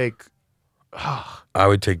 I'll take. I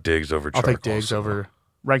would take Diggs over Chark. I'll take Diggs also. over.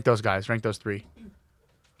 Rank those guys. Rank those 3.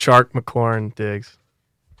 Chark, McLaurin, Diggs.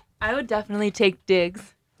 I would definitely take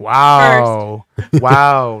Diggs. Wow.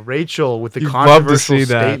 Wow. Rachel with the You'd love to controversial see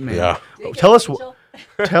that. statement. Yeah. Tell us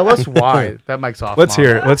why. That mic's off. Let's Mom.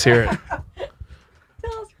 hear it. Let's hear it.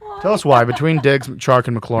 Tell us why between Diggs, Chark,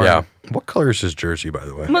 and McLaurin. Yeah. What color is his jersey, by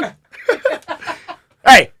the way?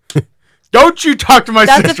 Hey, don't you talk to my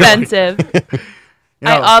That's sister. offensive. You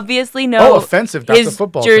know, I obviously know Oh, offensive. That's a his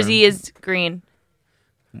football jersey term. is green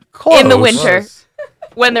Close. in the winter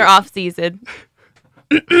when they're off season.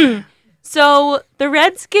 So the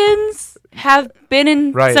Redskins have been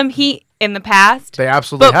in Right. some heat in the past. They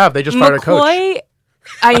absolutely But have. They just fired a coach. McCoy,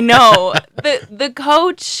 I know. the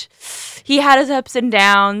coach, he had his ups and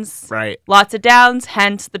downs. Right. Lots of downs,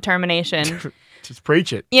 hence the termination. Just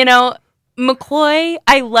preach it. You know, McCoy,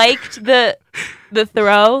 I liked the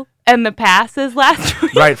throw and the passes last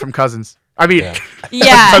week. Right, from Cousins. I mean,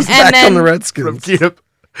 Yeah, Back and on the then Redskins. from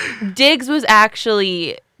Keenum. Diggs was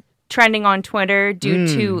actually trending on Twitter due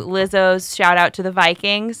to Lizzo's shout out to the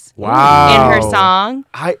Vikings Wow. in her song.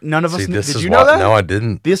 None of us See, knew. this Did is you why. know that? No, I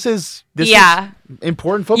didn't. This is Yeah.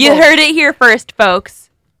 important football. You heard it here first, folks.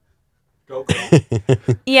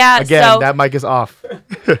 Yeah, Again, so that mic is off.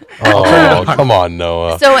 Oh, come on,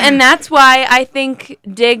 Noah. so and that's why I think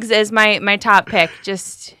Diggs is my top pick.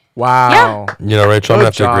 Just Wow. You know, Rachel, I'm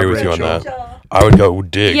going to have to Good agree job, with you on Rachel. that. I would go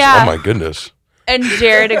Diggs. Yeah. Oh, my goodness. and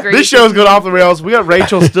Jared agrees. This show's going off the rails. We got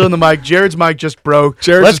Rachel still in the mic. Jared's mic just broke.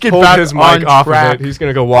 Jared Let's just get pulled back his on mic off track. of it. He's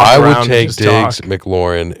gonna go walk I around would and take just Diggs, talk.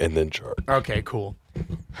 McLaurin, and then Chark. Okay, cool.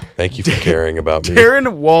 Thank you for caring about me.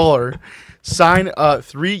 Darren Waller signed a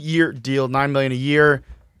 3-year deal, $9 million a year.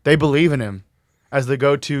 They believe in him as the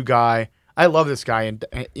go-to guy. I love this guy, and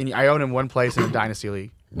I own him one place in a dynasty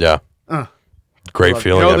league. Yeah. Great Love-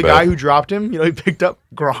 feeling. You know I the bet. guy who dropped him? You know he picked up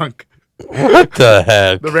Gronk, What the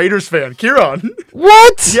heck? the Raiders fan, Kieran.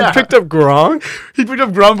 What? Yeah, Picked up Gronk. he picked up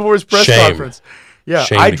Gronk before his press Shame. conference. Yeah,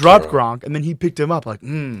 Shame I to dropped Kieran. Gronk, and then he picked him up. Like,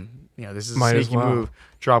 this is a Might as sneaky well. move.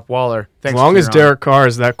 Drop Waller. Thanks, As long as Kieran. Derek Carr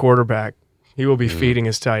is that quarterback, he will be feeding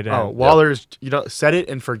his tight end. Oh, Waller's, set it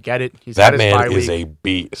and forget it. He's That had his bye man is week. a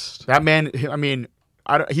beast. That man, I mean,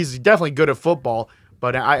 he's definitely good at football,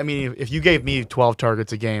 but I mean, if you gave me 12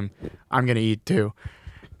 targets a game, I'm going to eat too.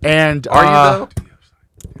 And Are you, though?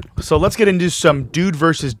 So let's get into some dude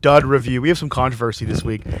versus dud review. We have some controversy this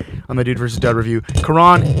week on the dude versus dud review.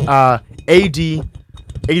 Karan, AD,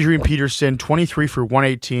 Adrian Peterson, 23 for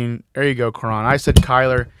 118. There you go, Karan. I said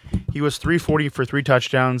Kyler. He was 340 for 3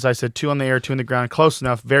 touchdowns. I said 2 on the air, 2 on the ground. Close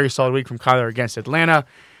enough. Very solid week from Kyler against Atlanta.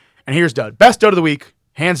 And here's dud. Best dud of the week,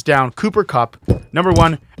 hands down, Cooper Kupp. Number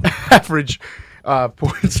 1 average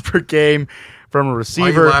points per game from a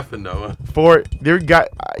receiver. Why are you laughing, Noah?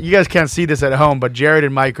 You guys can't see this at home, but Jared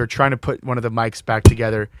and Mike are trying to put one of the mics back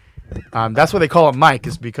together. That's why they call it Mike,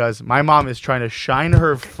 is because my mom is trying to shine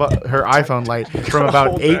her iPhone light from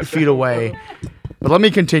about 8 feet away. But let me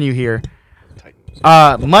continue here.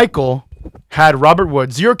 Michael had Robert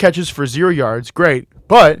Woods, 0 catches for 0 yards. Great.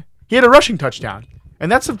 But he had a rushing touchdown.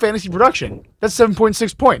 And that's some fantasy production. That's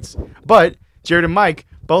 7.6 points. But Jared and Mike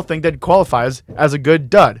both think that qualifies as a good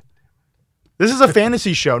dud. This is a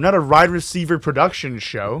fantasy show, not a wide receiver production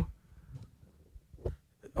show.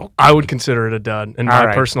 I would consider it a dud, in my All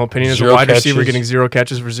right. personal opinion, as a 0 wide receiver catches. getting 0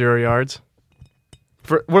 catches for 0 yards.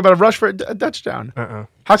 What about a rush for a touchdown? How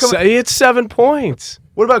come? Say it's 7 points.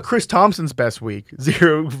 What about Chris Thompson's best week?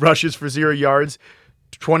 0 rushes for 0 yards,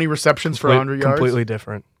 20 receptions for 100 yards. Completely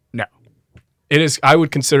different. No. It is. I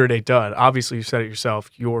would consider it a dud. Obviously, you said it yourself.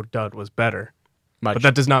 Your dud was better, Much. but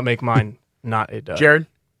that does not make mine not a dud. Jared,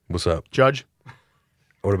 What's up? Judge.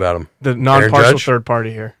 What about him? The non-partial Judge? third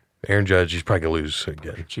party here. Aaron Judge, he's probably going to lose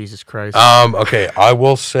again. Jesus Christ. Okay, I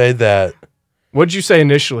will say that. What did you say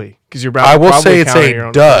initially? Because you're about I to will probably say it's counter your a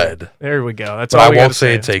own- dud, There we go. That's but all I we gotta won't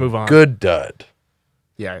say it's Let's a move on. good dud.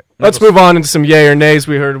 Yeah. Let's move on into some yay or nays.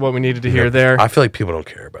 We heard what we needed to hear there. I feel like people don't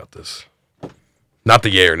care about this. Not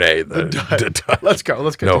the yay or nay. The dud. Let's go.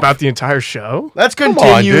 Let's go. No. About the entire show. Let's on,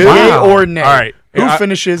 continue. dude. Yay Wow. or nay? All right. Who I-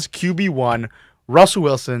 finishes QB1? Russell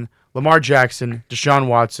Wilson, Lamar Jackson, Deshaun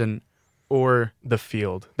Watson, or The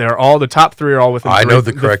field. They're all the top 3 are all within. I three, know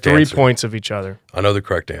the correct 3 answer. points of each other. I know the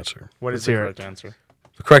correct answer. what Let's is the hear correct it. answer?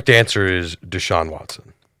 The correct answer is Deshaun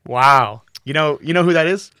Watson. Wow. You know who that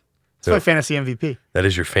is? It's Who? my fantasy MVP. That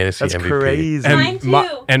is your fantasy That's MVP. crazy. Mine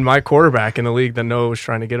too. My quarterback in the league that Noah was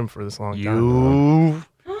trying to get him for this long time.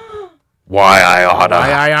 Why I oughta.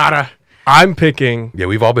 I oughta. I'm picking Yeah,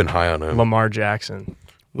 we've all been high on him. Lamar Jackson.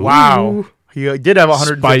 Wow. He did have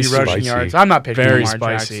 150 Spicy. rushing Spicy. yards. I'm not picking Very Lamar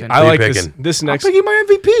spicy. Jackson. I Who you like this. picking? This I'm next. picking my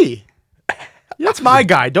MVP. That's my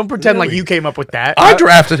guy. Don't pretend like you came up with that. I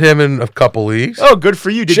drafted him in a couple leagues. Oh, good for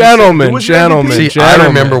you. Did Gentlemen, you say, who was your gentlemen. MVP? See, I gentlemen.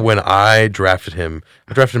 remember when I drafted him.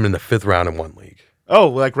 I drafted him in the 5th round in one league. Oh,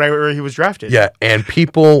 like right where he was drafted. Yeah, and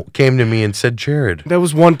people came to me and said, Jared, That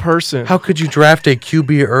was one person. how could you draft a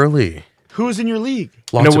QB early? Who was in your league?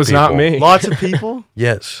 And Lots it of was not people. me. Lots of people.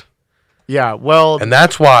 Yes. Yeah. Well, And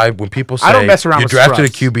that's why when people say I don't mess around you with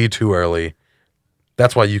drafted scrubs. a QB too early,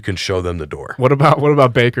 that's why you can show them the door. What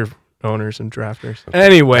about Baker owners and drafters?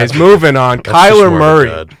 Anyways, moving on. That's just Kyler more of a Murray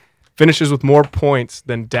dud. finishes with more points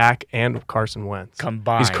than Dak and Carson Wentz.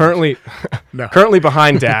 combined. He's currently No. currently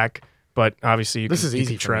behind Dak, but obviously This is you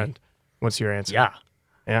easy can for trend. What's your answer? Yeah.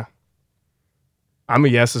 Yeah. I'm a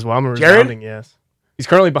yes as well. I'm a Jared? resounding yes. He's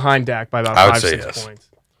currently behind Dak by about I would 5, say 6 yes. points.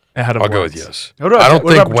 Ahead of I'll go with Wentz. yes. What about, I don't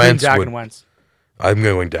what about think between Wentz Dak would. and Wentz. I'm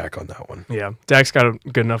going Dak on that one. Yeah. Dak's got a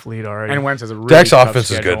good enough lead already. And Wentz has a really Dak's tough offense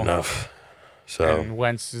is good schedule. enough. So And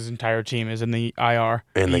Wentz's entire team is in the IR.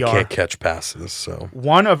 and they ER. can't catch passes. So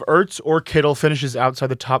One of Ertz or Kittle finishes outside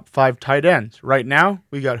the top 5 tight ends. Right now,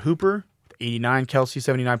 we got Hooper, 89, Kelsey,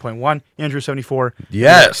 79.1, Andrew, 74,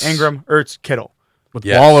 yes, Ingram, Ertz, Kittle. with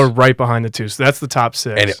yes. Waller right behind the 2. So that's the top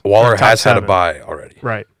 6. and Waller Or top has had a 7. bye already.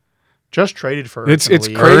 Right. Just traded for Ertz. It's in the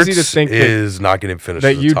league. crazy to Ertz think that- is not going to finish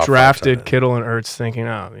That in the you top 5 drafted tight end. Kittle and Ertz thinking,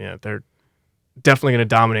 oh, yeah, they're definitely going to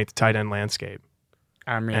dominate the tight end landscape.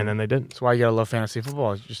 I mean, And then they didn't. that's why you gotta love fantasy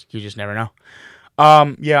football. You just never know.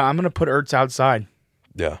 Yeah, I'm gonna put Ertz outside,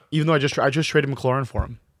 Yeah, even though I just traded McLaurin for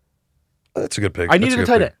him. that's a good pick. I That's needed a good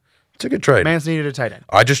tight pick. end. It's a good trade. Mans needed a tight end.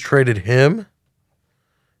 I just traded him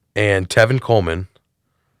and Tevin Coleman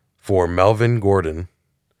for Melvin Gordon.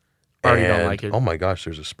 Already don't and- like it. Oh my gosh,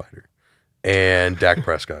 there's a spider. And Dak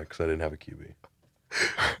Prescott because I didn't have a QB.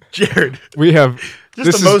 Jared, We have just this the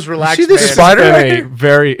is- most relaxed see this man. spider? been right a here?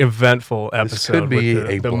 very eventful episode. could be with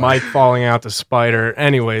a the blind. mic falling out, the spider.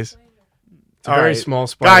 Anyways, it's a All very right. small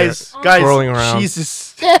spider. Guys, swirling around.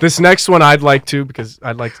 Jesus. This next one I'd like to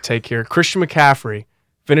take here. Christian McCaffrey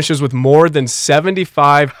finishes with more than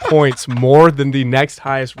 75 points, more than the next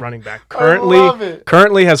highest running back. love it.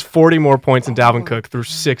 Currently has 40 more points than Dalvin Cook through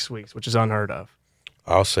 6 weeks, which is unheard of.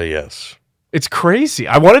 I'll say yes. It's crazy.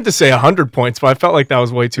 I wanted to say 100 points, but I felt like that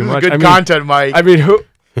was way too This is much. good content, Mike. I mean,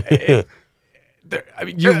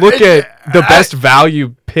 you look at the best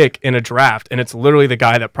value pick in a draft, and it's literally the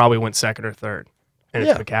guy that probably went second or third, and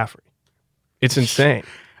it's McCaffrey. It's insane.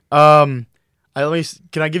 Can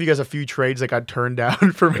I give you guys a few trades that got turned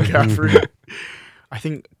down for McCaffrey? I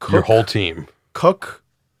think Your whole team. Cook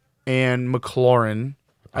and McLaurin,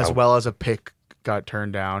 as well as a pick, got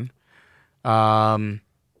turned down.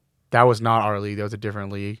 That was not our league. That was a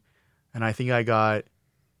different league. And I think I got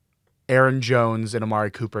Aaron Jones and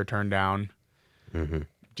Amari Cooper turned down. Mm-hmm.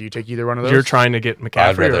 Do you take either one of those? You're trying to get McCaffrey.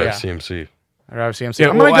 I'd rather or have CMC. I'd rather CMC. Yeah,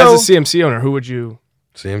 I'm well, gonna go. as a CMC owner, who would you?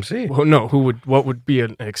 CMC. Well, no, what would be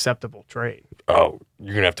an acceptable trade? Oh,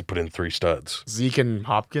 you're gonna have to put in 3 studs. Zeke and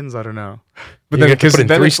Hopkins. I don't know. But You then have to because put in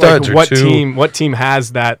then 3 it's like, studs or what 2. team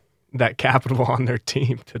has that capital on their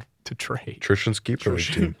team to trade? Tristan's keeper league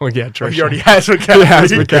team. Well, yeah, He Tristan. already has McCaffrey. He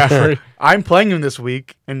has McCaffrey. I'm playing him this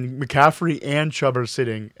week, and McCaffrey and Chubb are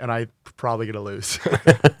sitting, and I'm probably gonna lose.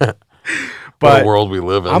 What But a world we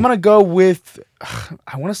live in. I'm gonna go with.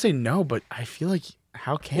 I want to say no, but I feel like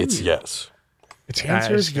how can It's you? yes. The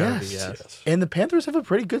answer is gotta be yes. And the Panthers have a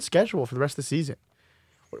pretty good schedule for the rest of the season.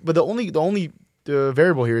 But the only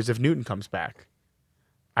variable here is if Newton comes back.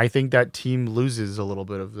 I think that team loses a little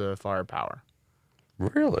bit of the firepower.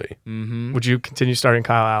 Really? Mm-hmm. Would you continue starting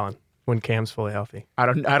Kyle Allen when Cam's fully healthy? I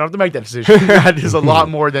don't have to make that decision. There's a lot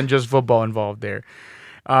more than just football involved there.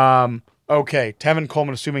 Okay, Tevin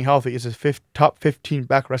Coleman, assuming healthy, is a top 15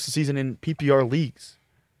 back rest of the season in PPR leagues.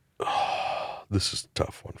 This is a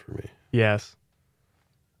tough one for me. Yes.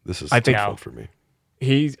 This is I a think tough so. one for me.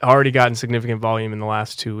 He's already gotten significant volume in the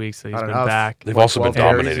last 2 weeks that he's Not been enough. back. They've also been 12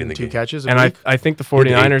 carries dominating and the 2 game. catches. a And week. I think the He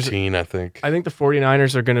had 49ers 18, I think. I think the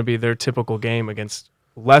 49ers are going to be their typical game against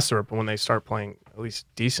lesser when they start playing at least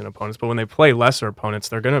decent opponents. But when they play lesser opponents,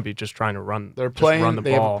 they're going to be just trying to run. They're just playing. run the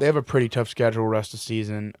They ball. have a pretty tough schedule rest of the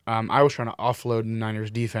season. I was trying to offload Niners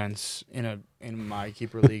defense in my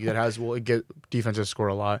keeper league that has get defenses score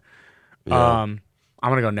a lot. Yeah. I'm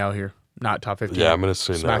gonna go no here, not top 15. Yeah, I'm going to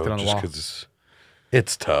say Smacked it no on the just wall. because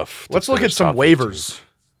it's tough. to Let's look at finish some top 15. waivers.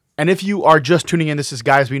 And if you are just tuning in, this is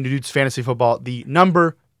Guys Being Dudes Fantasy Football, the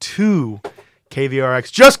number 2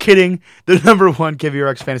 KVRX. Just kidding, the number 1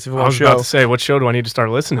 KVRX Fantasy I Football was show. about to say, what show do I need to start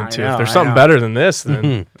listening I to? know, If there's I something know. better than this,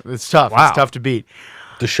 then It's tough. Wow. It's tough to beat.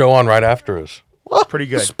 The show on right after us. Pretty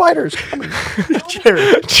good. Spiders coming.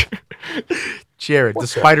 Jared, the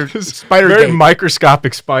spider very gate.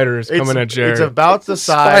 microscopic spiders coming at Jared. It's about the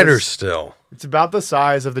size. Spiders still. It's about the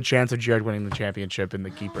size of the chance of Jared winning the championship in the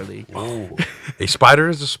keeper league. Oh, a spider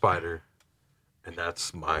is a spider, and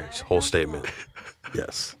that's my whole statement.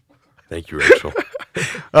 Yes, thank you, Rachel.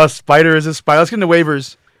 A spider is a spider. Let's get into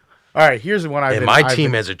waivers. All right, here's the one I've And been. my I've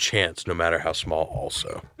team been- has a chance, no matter how small.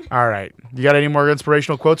 Also, All right, you got any more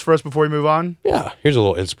inspirational quotes for us before we move on? yeah. Here's a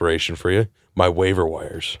little inspiration for you. My waiver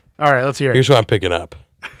wires. All right, let's hear it. Here's what I'm picking up: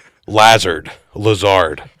 Lazard.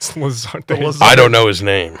 It's Lazard. I don't know his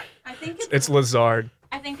name. I think It's Lazard.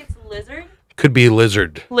 I think it's lizard. Could be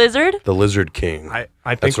Lizard, Lizard. the Lizard King. I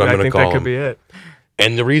That's think what I'm I gonna think call that could him. be it.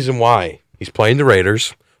 And the reason why he's playing the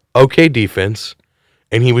Raiders, okay defense,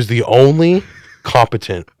 and he was the only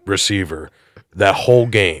competent receiver that whole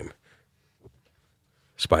game.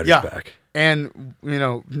 Spider's Yeah. back. And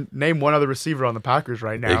name one other receiver on the Packers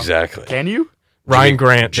right now. Exactly. Can you? Ryan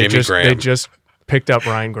Grant. Jimmy Graham. They just picked up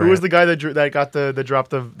Ryan Grant. Who was the guy that got the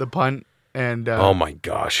dropped the punt and Oh my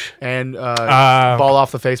gosh. and ball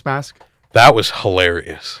off the face mask? That was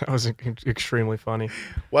hilarious. That was extremely funny.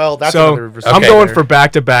 Well, that's So another receiver. I'm going there. for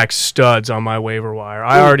back-to-back studs on my waiver wire.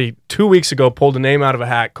 I already 2 weeks ago pulled a name out of a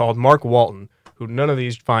hat called Mark Walton, who none of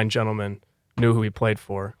these fine gentlemen knew who he played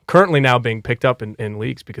for. Currently now being picked up in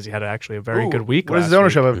leagues because he had actually a very good week. What is last his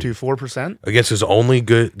ownership week. up to? 4%. Against the only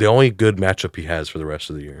good matchup he has for the rest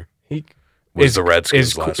of the year He was the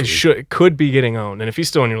Redskins last week. could be getting owned, and if he's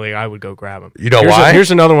still in your league, I would go grab him. You know here's why?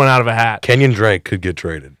 Here's another one out of a hat. Kenyon Drake could get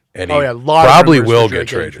traded. And he Oh yeah, a lot probably of rumors will for get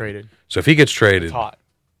Drake getting traded. So if he gets traded, It's hot.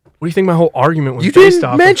 What do you think my whole argument was you based didn't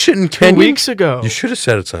off mention of 2 Kenyon. weeks ago? You should have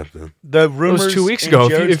said something. The It rumors was 2 weeks in ago.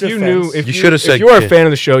 Jared's If you knew, defense- if You you should have said if you are a Ken. fan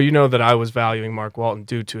of the show, you know that I was valuing Mark Walton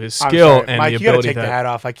due to his I'm skill sorry, and Mike, the you gotta ability take the that. hat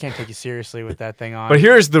off. I can't take you seriously with that thing on. But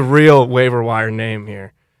here's the real waiver wire name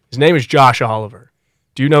here. His name is Josh Oliver.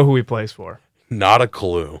 Do you know who he plays for? Not a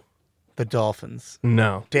clue. the Dolphins.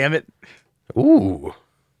 No. Damn it. Ooh.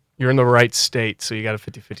 You're in the right state, so you got a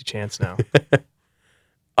 50-50 chance now.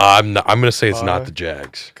 I'm going to say it's not the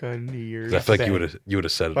Jags. Buccaneers. 'Cause I feel like you would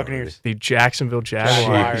have said it already. Buccaneers. The Jacksonville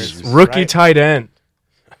Jaguars. Jaguars, Rookie right. tight end.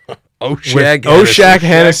 O'Shag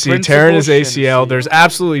Hennessy tearing his Principal ACL. Hennessy. There's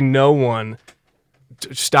absolutely no one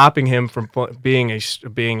stopping him from being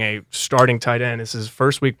a starting tight end. This is his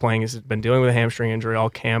first week playing. He's been dealing with a hamstring injury all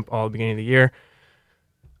camp, all the beginning of the year.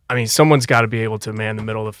 I mean, someone's got to be able to man the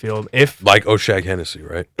middle of the field. Like O'Shag Hennessy,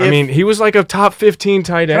 right? He was like a top 15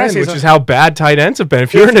 tight I end, say which something? is how bad tight ends have been.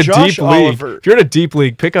 If you're in a Josh deep Oliver-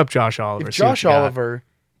 league, pick up Josh Oliver. If see what Josh you got. Oliver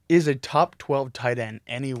is a top 12 tight end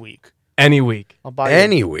any week, any week. I'll buy you.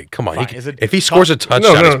 Any week. Come on. Fine. Is it If he top- scores a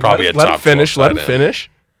touchdown, he's probably a let top him finish. 12 Let him tight end. finish.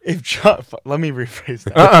 Let me rephrase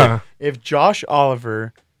that. Uh-uh. If Josh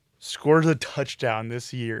Oliver scores a touchdown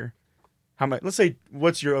this year, how much? Let's say,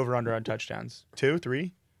 what's your over/under on touchdowns? 2,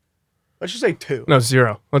 3? Let's just say 2. No,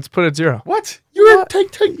 0. Let's put it 0. What? You were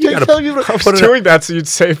telling me I to was doing that so you'd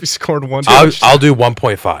say if he scored one I'll touchdown. do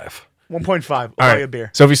 1.5. 1.5. I'll All buy you right. a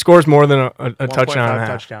beer. So if he scores more than a 1.5 touchdown and a half.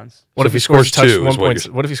 touchdowns. What So if he scores 2 is what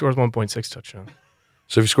you're- What if he scores 1.6 touchdowns?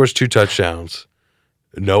 So if he scores 2 touchdowns,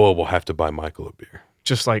 Noah will have to buy Michael a beer.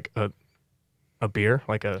 Just like a beer,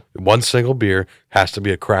 like a One single beer has to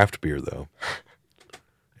be a craft beer, though.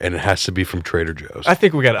 And it has to be from Trader Joe's. I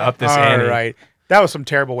think we got to up this All ante. right. That was some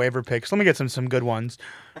terrible waiver picks. Let me get some good ones.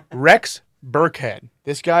 Rex Burkhead.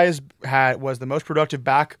 This guy was the most productive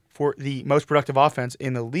back for the most productive offense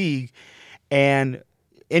in the league and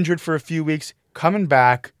injured for a few weeks. Coming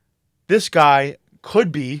back, this guy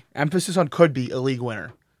could be, emphasis on could be, a league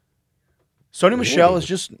winner. Sony Michel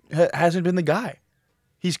hasn't been the guy.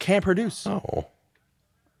 He can't produce. Oh.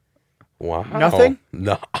 Wow. Nothing?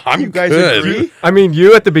 No, I'm You guys good. agree? I mean,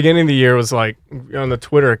 you at the beginning of the year was like on the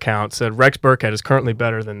Twitter account said Rex Burkhead is currently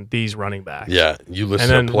better than these running backs. Yeah, you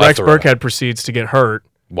listen And to then a Rex plethora. Burkhead proceeds to get hurt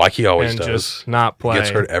Like he always and does. just not play. He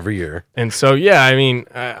gets hurt every year. And so, yeah, I mean,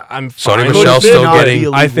 I'm Sony fine. Michel's Could still not be getting. a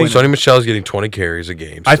league I think winner. Sony Michel's getting 20 carries a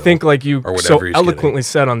game. I still. think like you or so whatever he's eloquently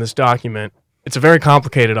said on this document, it's a very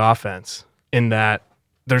complicated offense in that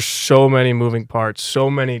there's so many moving parts, so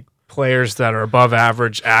many players that are above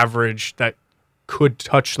average that could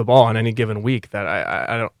touch the ball on any given week that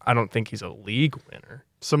I don't think he's a league winner.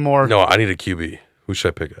 Some more. No, I need a QB. Who should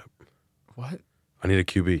I pick up? What? I need a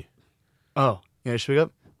QB. Oh, yeah, should we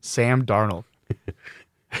go? Sam Darnold.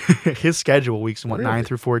 His schedule weeks 9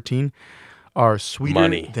 through 14 are sweeter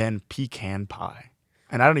Money. than pecan pie.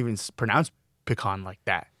 And I don't even pronounce pecan like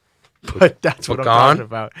that. But that's what I'm Pecan? talking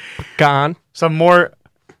about. Gone. Some more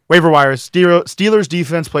waiver wires. Steelers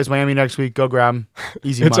defense plays Miami next week. Go grab 'em.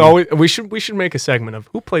 Easy It's money. always we should make a segment of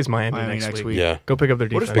who plays Miami, Miami next next week. week. Yeah. Go pick up their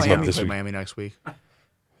What if defense. Miami this play week. Miami next week?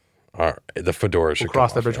 All right, the fedora should We'll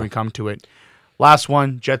cross come that off, bridge yeah. when we come to it. Last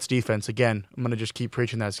one, Jets defense. Again, I'm going to just keep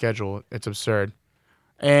preaching that schedule. It's absurd.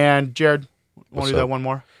 And Jared, want What's to do that up? one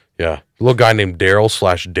more? Yeah, a little guy named Daryl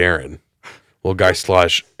 / Darren, little guy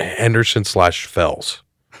 / Henderson / Fells.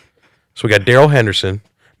 So we got Daryl Henderson.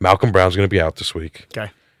 Malcolm Brown's going to be out this week.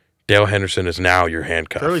 Okay. Daryl Henderson is now your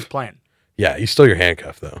handcuff. Gurley's playing. Yeah, he's still your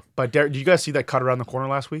handcuff though. But did you guys see that cut around the corner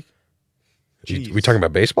last week? Jeez. We talking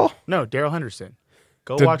about baseball? No, Daryl Henderson.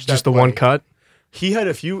 Go watch that. Just the one play. cut. He had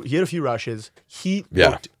a few rushes. He Yeah.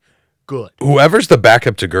 looked good. Whoever's the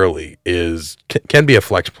backup to Gurley can be a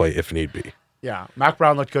flex play if need be. Yeah. Mac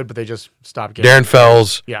Brown looked good, but they just stopped getting Darren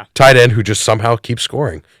Fells, Yeah. tight end who just somehow keeps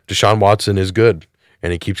scoring. Deshaun Watson is good,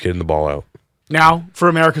 and he keeps getting the ball out. Now, for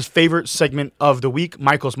America's favorite segment of the week,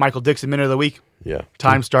 Michael Dixon Minute of the Week. Yeah.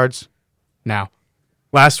 Time starts now.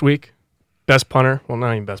 Last week, best punter, well,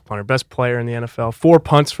 not even best punter, best player in the NFL. 4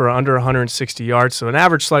 punts for under 160 yards, so an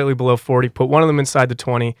average slightly below 40. Put one of them inside the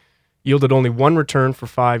 20, yielded only 1 return for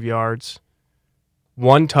 5 yards,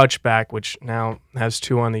 1 touchback, which now has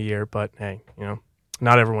 2 on the year, but hey,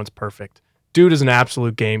 not everyone's perfect. Dude is an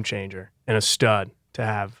absolute game changer and a stud to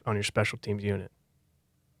have on your special teams unit.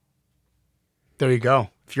 There you go.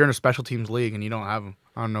 If you're in a special teams league and you don't have him,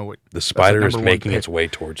 I don't know what. The spider is number one making pick. its way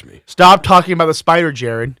towards me. Stop talking about the spider,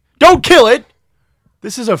 Jared. Don't kill it.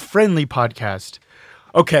 This is a friendly podcast.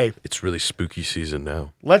 Okay, It's really spooky season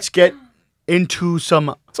now. let's get into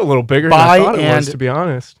some It's a little bigger than Buy I thought it was, and- to be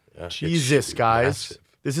honest. Yeah, it's Jesus, guys. massive.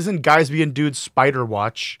 This isn't Guys Being Dudes Spider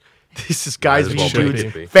Watch. This is Guys Might as Being well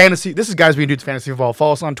Dudes be. Fantasy. This is Guys Being Dudes Fantasy Football.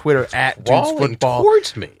 Follow us on Twitter at Dudes Crawling Football.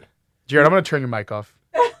 towards me. Jared, I'm going to turn your mic off.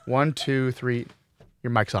 1, 2, 3.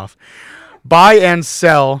 Your mic's off. Buy and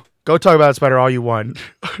sell. Go talk about spider all you want.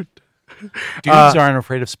 Dudes aren't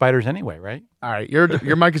afraid of spiders anyway, right? All right,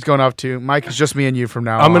 your mic is going off too. Mike, it's just me and you from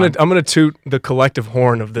now I'm on. gonna toot the collective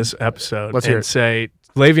horn of this episode Let's hear and it. say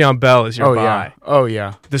Le'Veon Bell is your Oh buy. yeah. Oh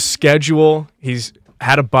yeah. The schedule, he's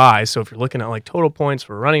had a bye, so if you're looking at like total points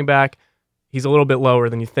for running back, he's a little bit lower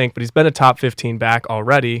than you think, but he's been a top 15 back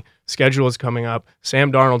already. Schedule is coming up.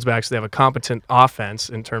 Sam Darnold's back, so they have a competent offense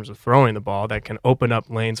in terms of throwing the ball that can open up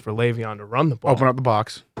lanes for Le'Veon to run the ball. Open up the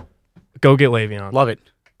box. Go get Le'Veon. Love it.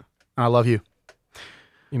 I love you.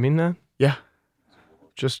 You mean that? Yeah.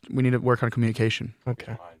 Just we need to work on communication.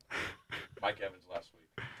 Okay. Mike Evans last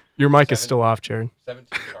week. Your mic is still off, Jared.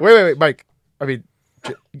 17 Wait, Mike. I mean,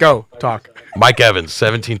 go talk. Mike Evans,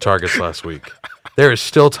 17 targets last week. There is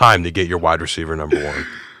still time to get your wide receiver number 1.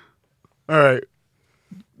 All right.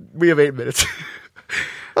 We have 8 minutes.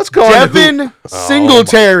 Let's go. Devin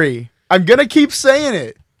Singletary. I'm going to keep saying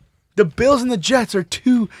it. The Bills and the Jets are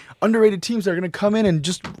 2 underrated teams that are going to come in and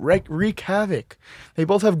just wreak havoc. They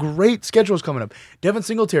both have great schedules coming up. Devin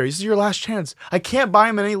Singletary, this is your last chance. I can't buy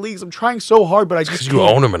him in any leagues. I'm trying so hard, but I just Because you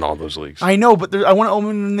own him in all those leagues. I know, but I want to own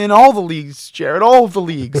him in all the leagues, Jared. All of the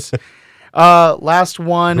leagues. Last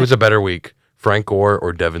one. Who's a better week, Frank Gore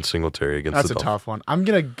or Devin Singletary against That's the a Dolphins? tough one. I'm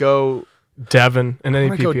going to go... Devin and I'm any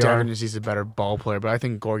going to go PPR. Devin because he's a better ball player, but I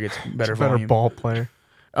think Gore gets better Better volume. ball player.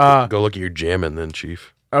 Go look at your jamming then,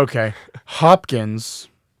 Chief. Okay. Hopkins,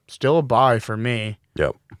 still a buy for me.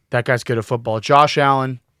 Yep. That guy's good at football. Josh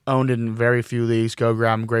Allen, owned in very few leagues. Go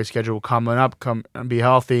grab him. Great schedule coming up. Come and be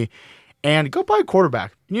healthy. And go buy a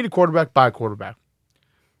quarterback. You need a quarterback, buy a quarterback.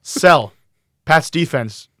 Sell. Pat's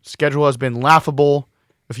defense. Schedule has been laughable.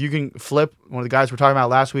 If you can flip one of the guys we were talking about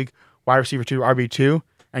last week, wide receiver 2, RB2,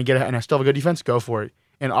 and and I still have a good defense, go for it.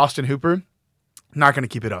 And Austin Hooper, not going to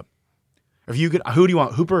keep it up. If you could, who do you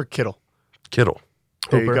want, Hooper or Kittle? Kittle.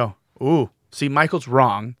 There Hooper. you go. Ooh, see, Michael's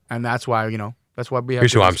wrong, and that's why we have. Here's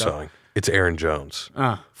who different I'm stuff. selling. It's Aaron Jones.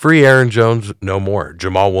 Uh, Free Aaron Jones, no more.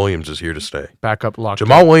 Jamal Williams is here to stay. backup lock.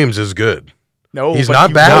 Jamal Williams is good. No, He's but not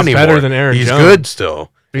he bad was- not anymore. better than Aaron He's Jones. good still.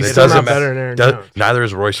 He's And it still doesn't not ma- better than Aaron does- Jones. Neither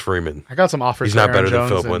is Royce Freeman. I got some offers. He's for not Aaron better than Jones,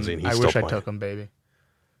 Philip and Lindsay, and he's I still wish I playing. took him, baby.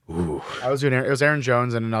 Ooh. I was doing. It was Aaron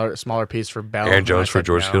Jones and another smaller piece for Bell. Aaron and I Jones for said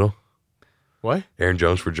George no. Kittle. What? Aaron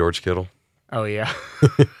Jones for George Kittle. Oh yeah.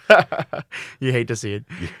 You hate to see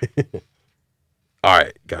it. All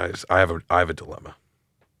right, guys. I have a dilemma.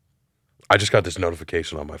 I just got this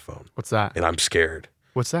notification on my phone, What's that? and I'm scared.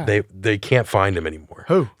 What's that? They can't find him anymore.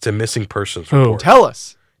 Who? It's a missing persons Who? report. Tell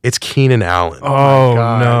us. It's Keenan Allen. Oh,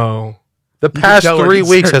 God. no. The can past tell we're 3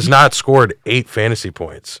 weeks concerned. has not scored 8 fantasy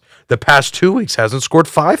points. The past 2 weeks hasn't scored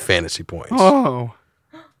 5 fantasy points. Oh.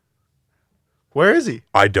 Where is he?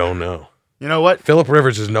 I don't know. You know what? Phillip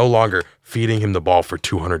Rivers is no longer feeding him the ball for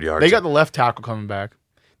 200 yards. They got the left tackle coming back.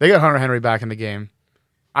 They got Hunter Henry back in the game.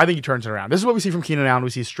 I think he turns it around. This is what we see from Keenan Allen. We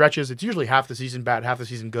see stretches. It's usually half the season bad, half the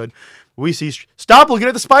season good. We see stop looking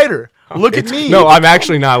at the spider. Look at me. No, I'm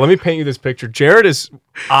actually not. Let me paint you this picture. Jared's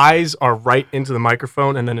eyes are right into the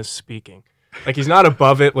microphone and then is speaking. Like he's not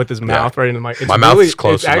above it with his mouth right into the mic. It's My mouth is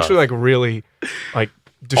close It's actually enough. like really like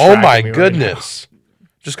Oh distracting my me right goodness.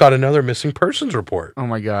 Just got another missing persons report. Oh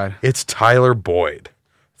my God. It's Tyler Boyd.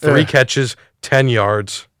 3 catches, 10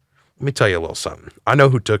 yards. Let me tell you a little something. I know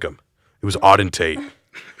who took him. It was Auden Tate.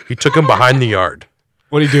 He took him behind the yard.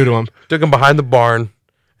 What do you do to him? Took him behind the barn,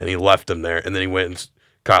 and he left him there. And then he went and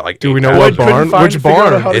got like. Do 8 we know passes. what couldn't barn? find Which to figure out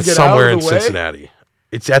barn? how to It's get out somewhere of in the way? Cincinnati.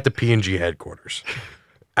 It's at the P&G headquarters.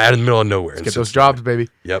 Out in the middle of nowhere. in Get those Cincinnati. jobs, baby.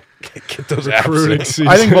 Yep. Get those Recruiting apps. season.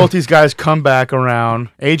 I think both these guys come back around.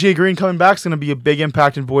 AJ Green coming back is going to be a big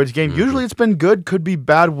impact in Boyd's game. Usually it's been good, could be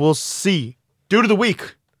bad. We'll see. Dude of the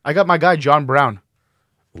week. I got my guy, John Brown.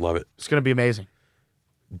 Love it. It's going to be amazing.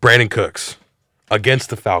 Brandon Cooks against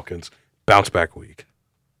the Falcons. Bounce back week.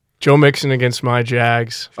 Joe Mixon against my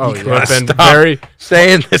Jags. Oh, who yeah. have been Stop very,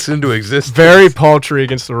 saying this into existence. very paltry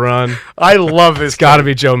against the run. I love this. It's got to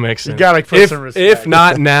be Joe Mixon. You gotta put if, some respect. If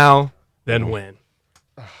not now, then when?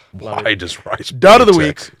 Why does Rice? Dud of the beat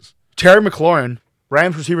week. Texas? Terry McLaurin,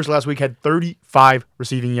 Rams receivers last week had 35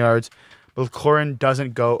 receiving yards. But McLaurin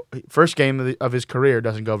doesn't go, first game of his career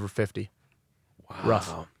doesn't go over 50. Rough.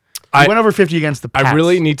 He went over 50 against the Pats. I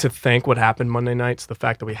really need to thank what happened Monday night. It's the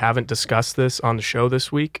fact that we haven't discussed this on the show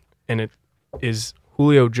this week, and it is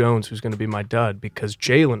Julio Jones who's going to be my dud because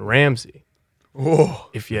Jalen Ramsey,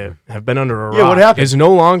 if you have been under a Yeah, rock, what happened? is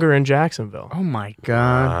no longer in Jacksonville. Oh my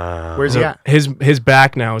God. Where's he at? His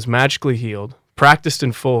back now is magically healed. Practiced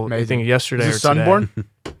in full, I Amazing. think yesterday Is or his son today, born?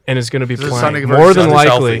 and is going to be Is his son playing. a More than son? He's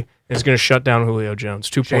likely, healthy. is going to shut down Julio Jones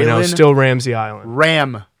 2.0. Jalen- Still Ramsey Island.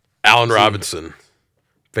 Ram. Allen Robinson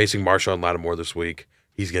facing Marshawn Lattimore this week.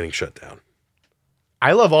 He's getting shut down.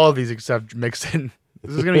 I love all of these except Mixon.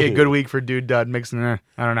 This is going to be a good week for Dude Dud Mixon. I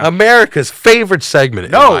don't know. America's favorite segment.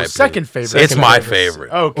 in No, my opinion. second favorite. It's Second my favorite.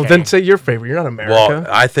 favorite. Okay. Well, then say your favorite. You're not America. Well,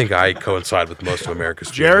 I think I coincide with most of America's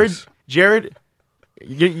favorites. Jared,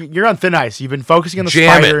 you're on thin ice. You've been focusing on the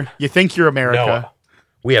Jam it. spider. You think you're America. Noah.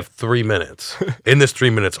 We have 3 minutes. In this 3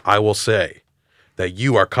 minutes, I will say that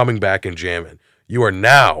you are coming back and jamming. You are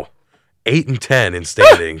now 8-10 in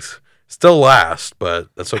standings. Still last, but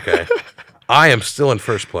that's okay. I am still in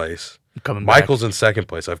first place. Michael's in second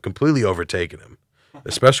place. I've completely overtaken him,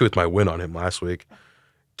 especially with my win on him last week.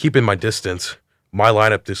 Keeping my distance, my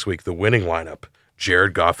lineup this week, the winning lineup,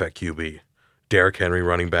 Jared Goff at QB, Derrick Henry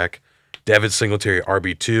running back, Devin Singletary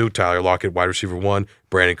RB2, Tyler Lockett wide receiver 1,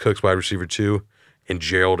 Brandon Cooks wide receiver 2, and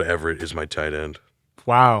Gerald Everett is my tight end.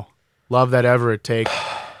 Wow. Love that Everett take.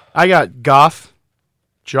 I got Goff,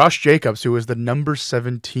 Josh Jacobs, who was the number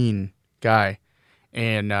 17 guy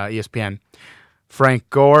in ESPN. Frank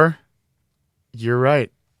Gore, you're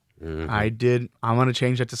right. Mm-hmm. I'm going to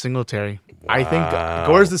change that to Singletary. Wow. I think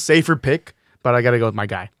Gore's the safer pick, but I got to go with my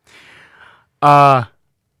guy.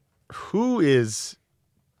 Who is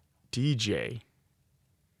DJ?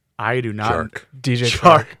 I do not. Chark. DJ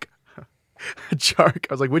Chark. Chark.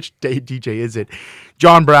 I was like, which day DJ is it?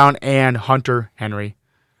 John Brown and Hunter Henry.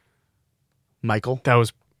 Michael? That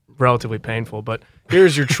was relatively painful, but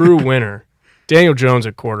here's your true winner. Daniel Jones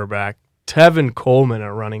at quarterback. Tevin Coleman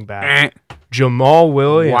at running back. Jamal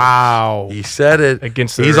Williams. Wow. He said it.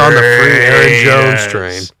 Against the He's on the free Aaron Jones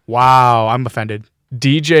train. Wow. I'm offended.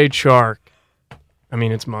 DJ Chark. I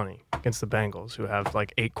mean, it's money against the Bengals, who have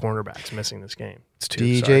like 8 cornerbacks missing this game. It's 2.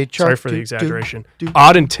 DJ sorry. Chark. Sorry for the exaggeration.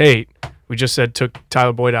 Auden Tate, we just said, took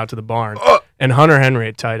Tyler Boyd out to the barn. And Hunter Henry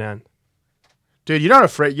at tight end. Dude, you're not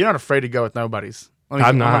afraid to go with nobodies.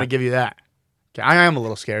 I'm not. I'm going to give you that. Okay, I am a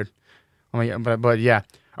little scared. But yeah.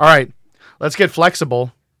 All right. Let's get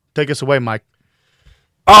flexible. Take us away, Mike.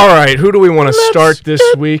 All right. Who do we want to start this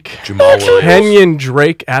week? Jamal Williams. Kenyon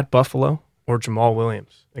Drake at Buffalo or Jamal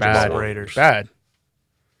Williams against the Raiders? Bad.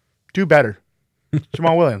 Do better.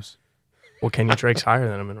 Jamal Williams. Well, Kenyon Drake's higher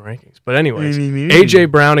than him in the rankings. But anyways, A.J.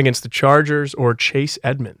 Brown against the Chargers or Chase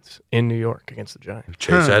Edmonds in New York against the Giants?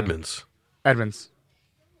 Chase Edmonds.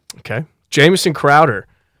 Okay. Jamison Crowder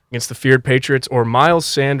against the feared Patriots or Miles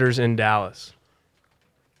Sanders in Dallas?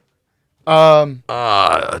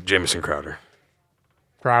 Jamison Crowder.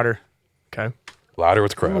 Crowder. Okay. Louder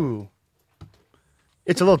with crowd. Ooh.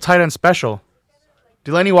 It's a little tight end special.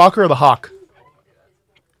 Delaney Walker or the Hawk?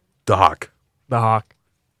 The Hawk. The Hawk.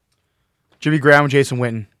 Jimmy Graham and Jason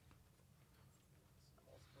Witten.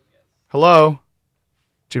 Hello?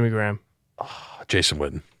 Jimmy Graham. Jason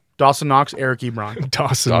Witten. Dawson Knox, Eric Ebron.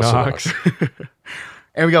 Dawson Knox.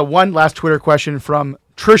 And we got one last Twitter question from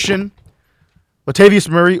Trishan. Latavius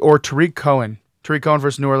Murray or Tariq Cohen? Tariq Cohen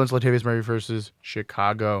versus New Orleans, Latavius Murray versus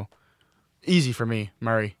Chicago. Easy for me,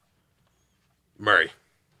 Murray.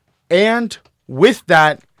 And with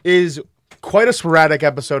that is quite a sporadic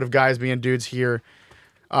episode of Guys Being Dudes here.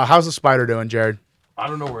 How's the spider doing, Jared? I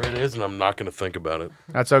don't know where it is, and I'm not going to think about it.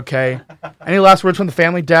 That's okay. Any last words from the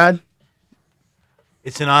family, Dad?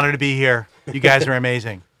 It's an honor to be here. You guys are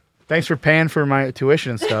amazing. Thanks for paying for my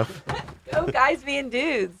tuition and stuff. Go Guys Being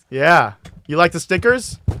Dudes. Yeah. You like the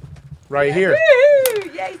stickers? Right here. Woo!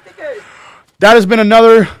 Yay, stickers. That has been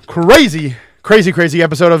another crazy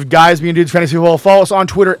episode of Guys Being Dudes Fantasy Football. Follow us on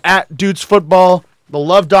Twitter at Dudes Football. The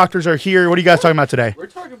Love Doctors are here. What are you guys talking about today? We're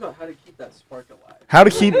talking about how to keep that spark alive. How to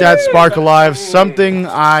keep that spark alive. Something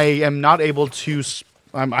I am not able to.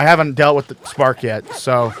 I haven't dealt with the spark yet,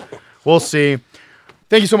 so we'll see.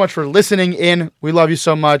 Thank you so much for listening in. We love you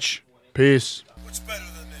so much. Peace. What's better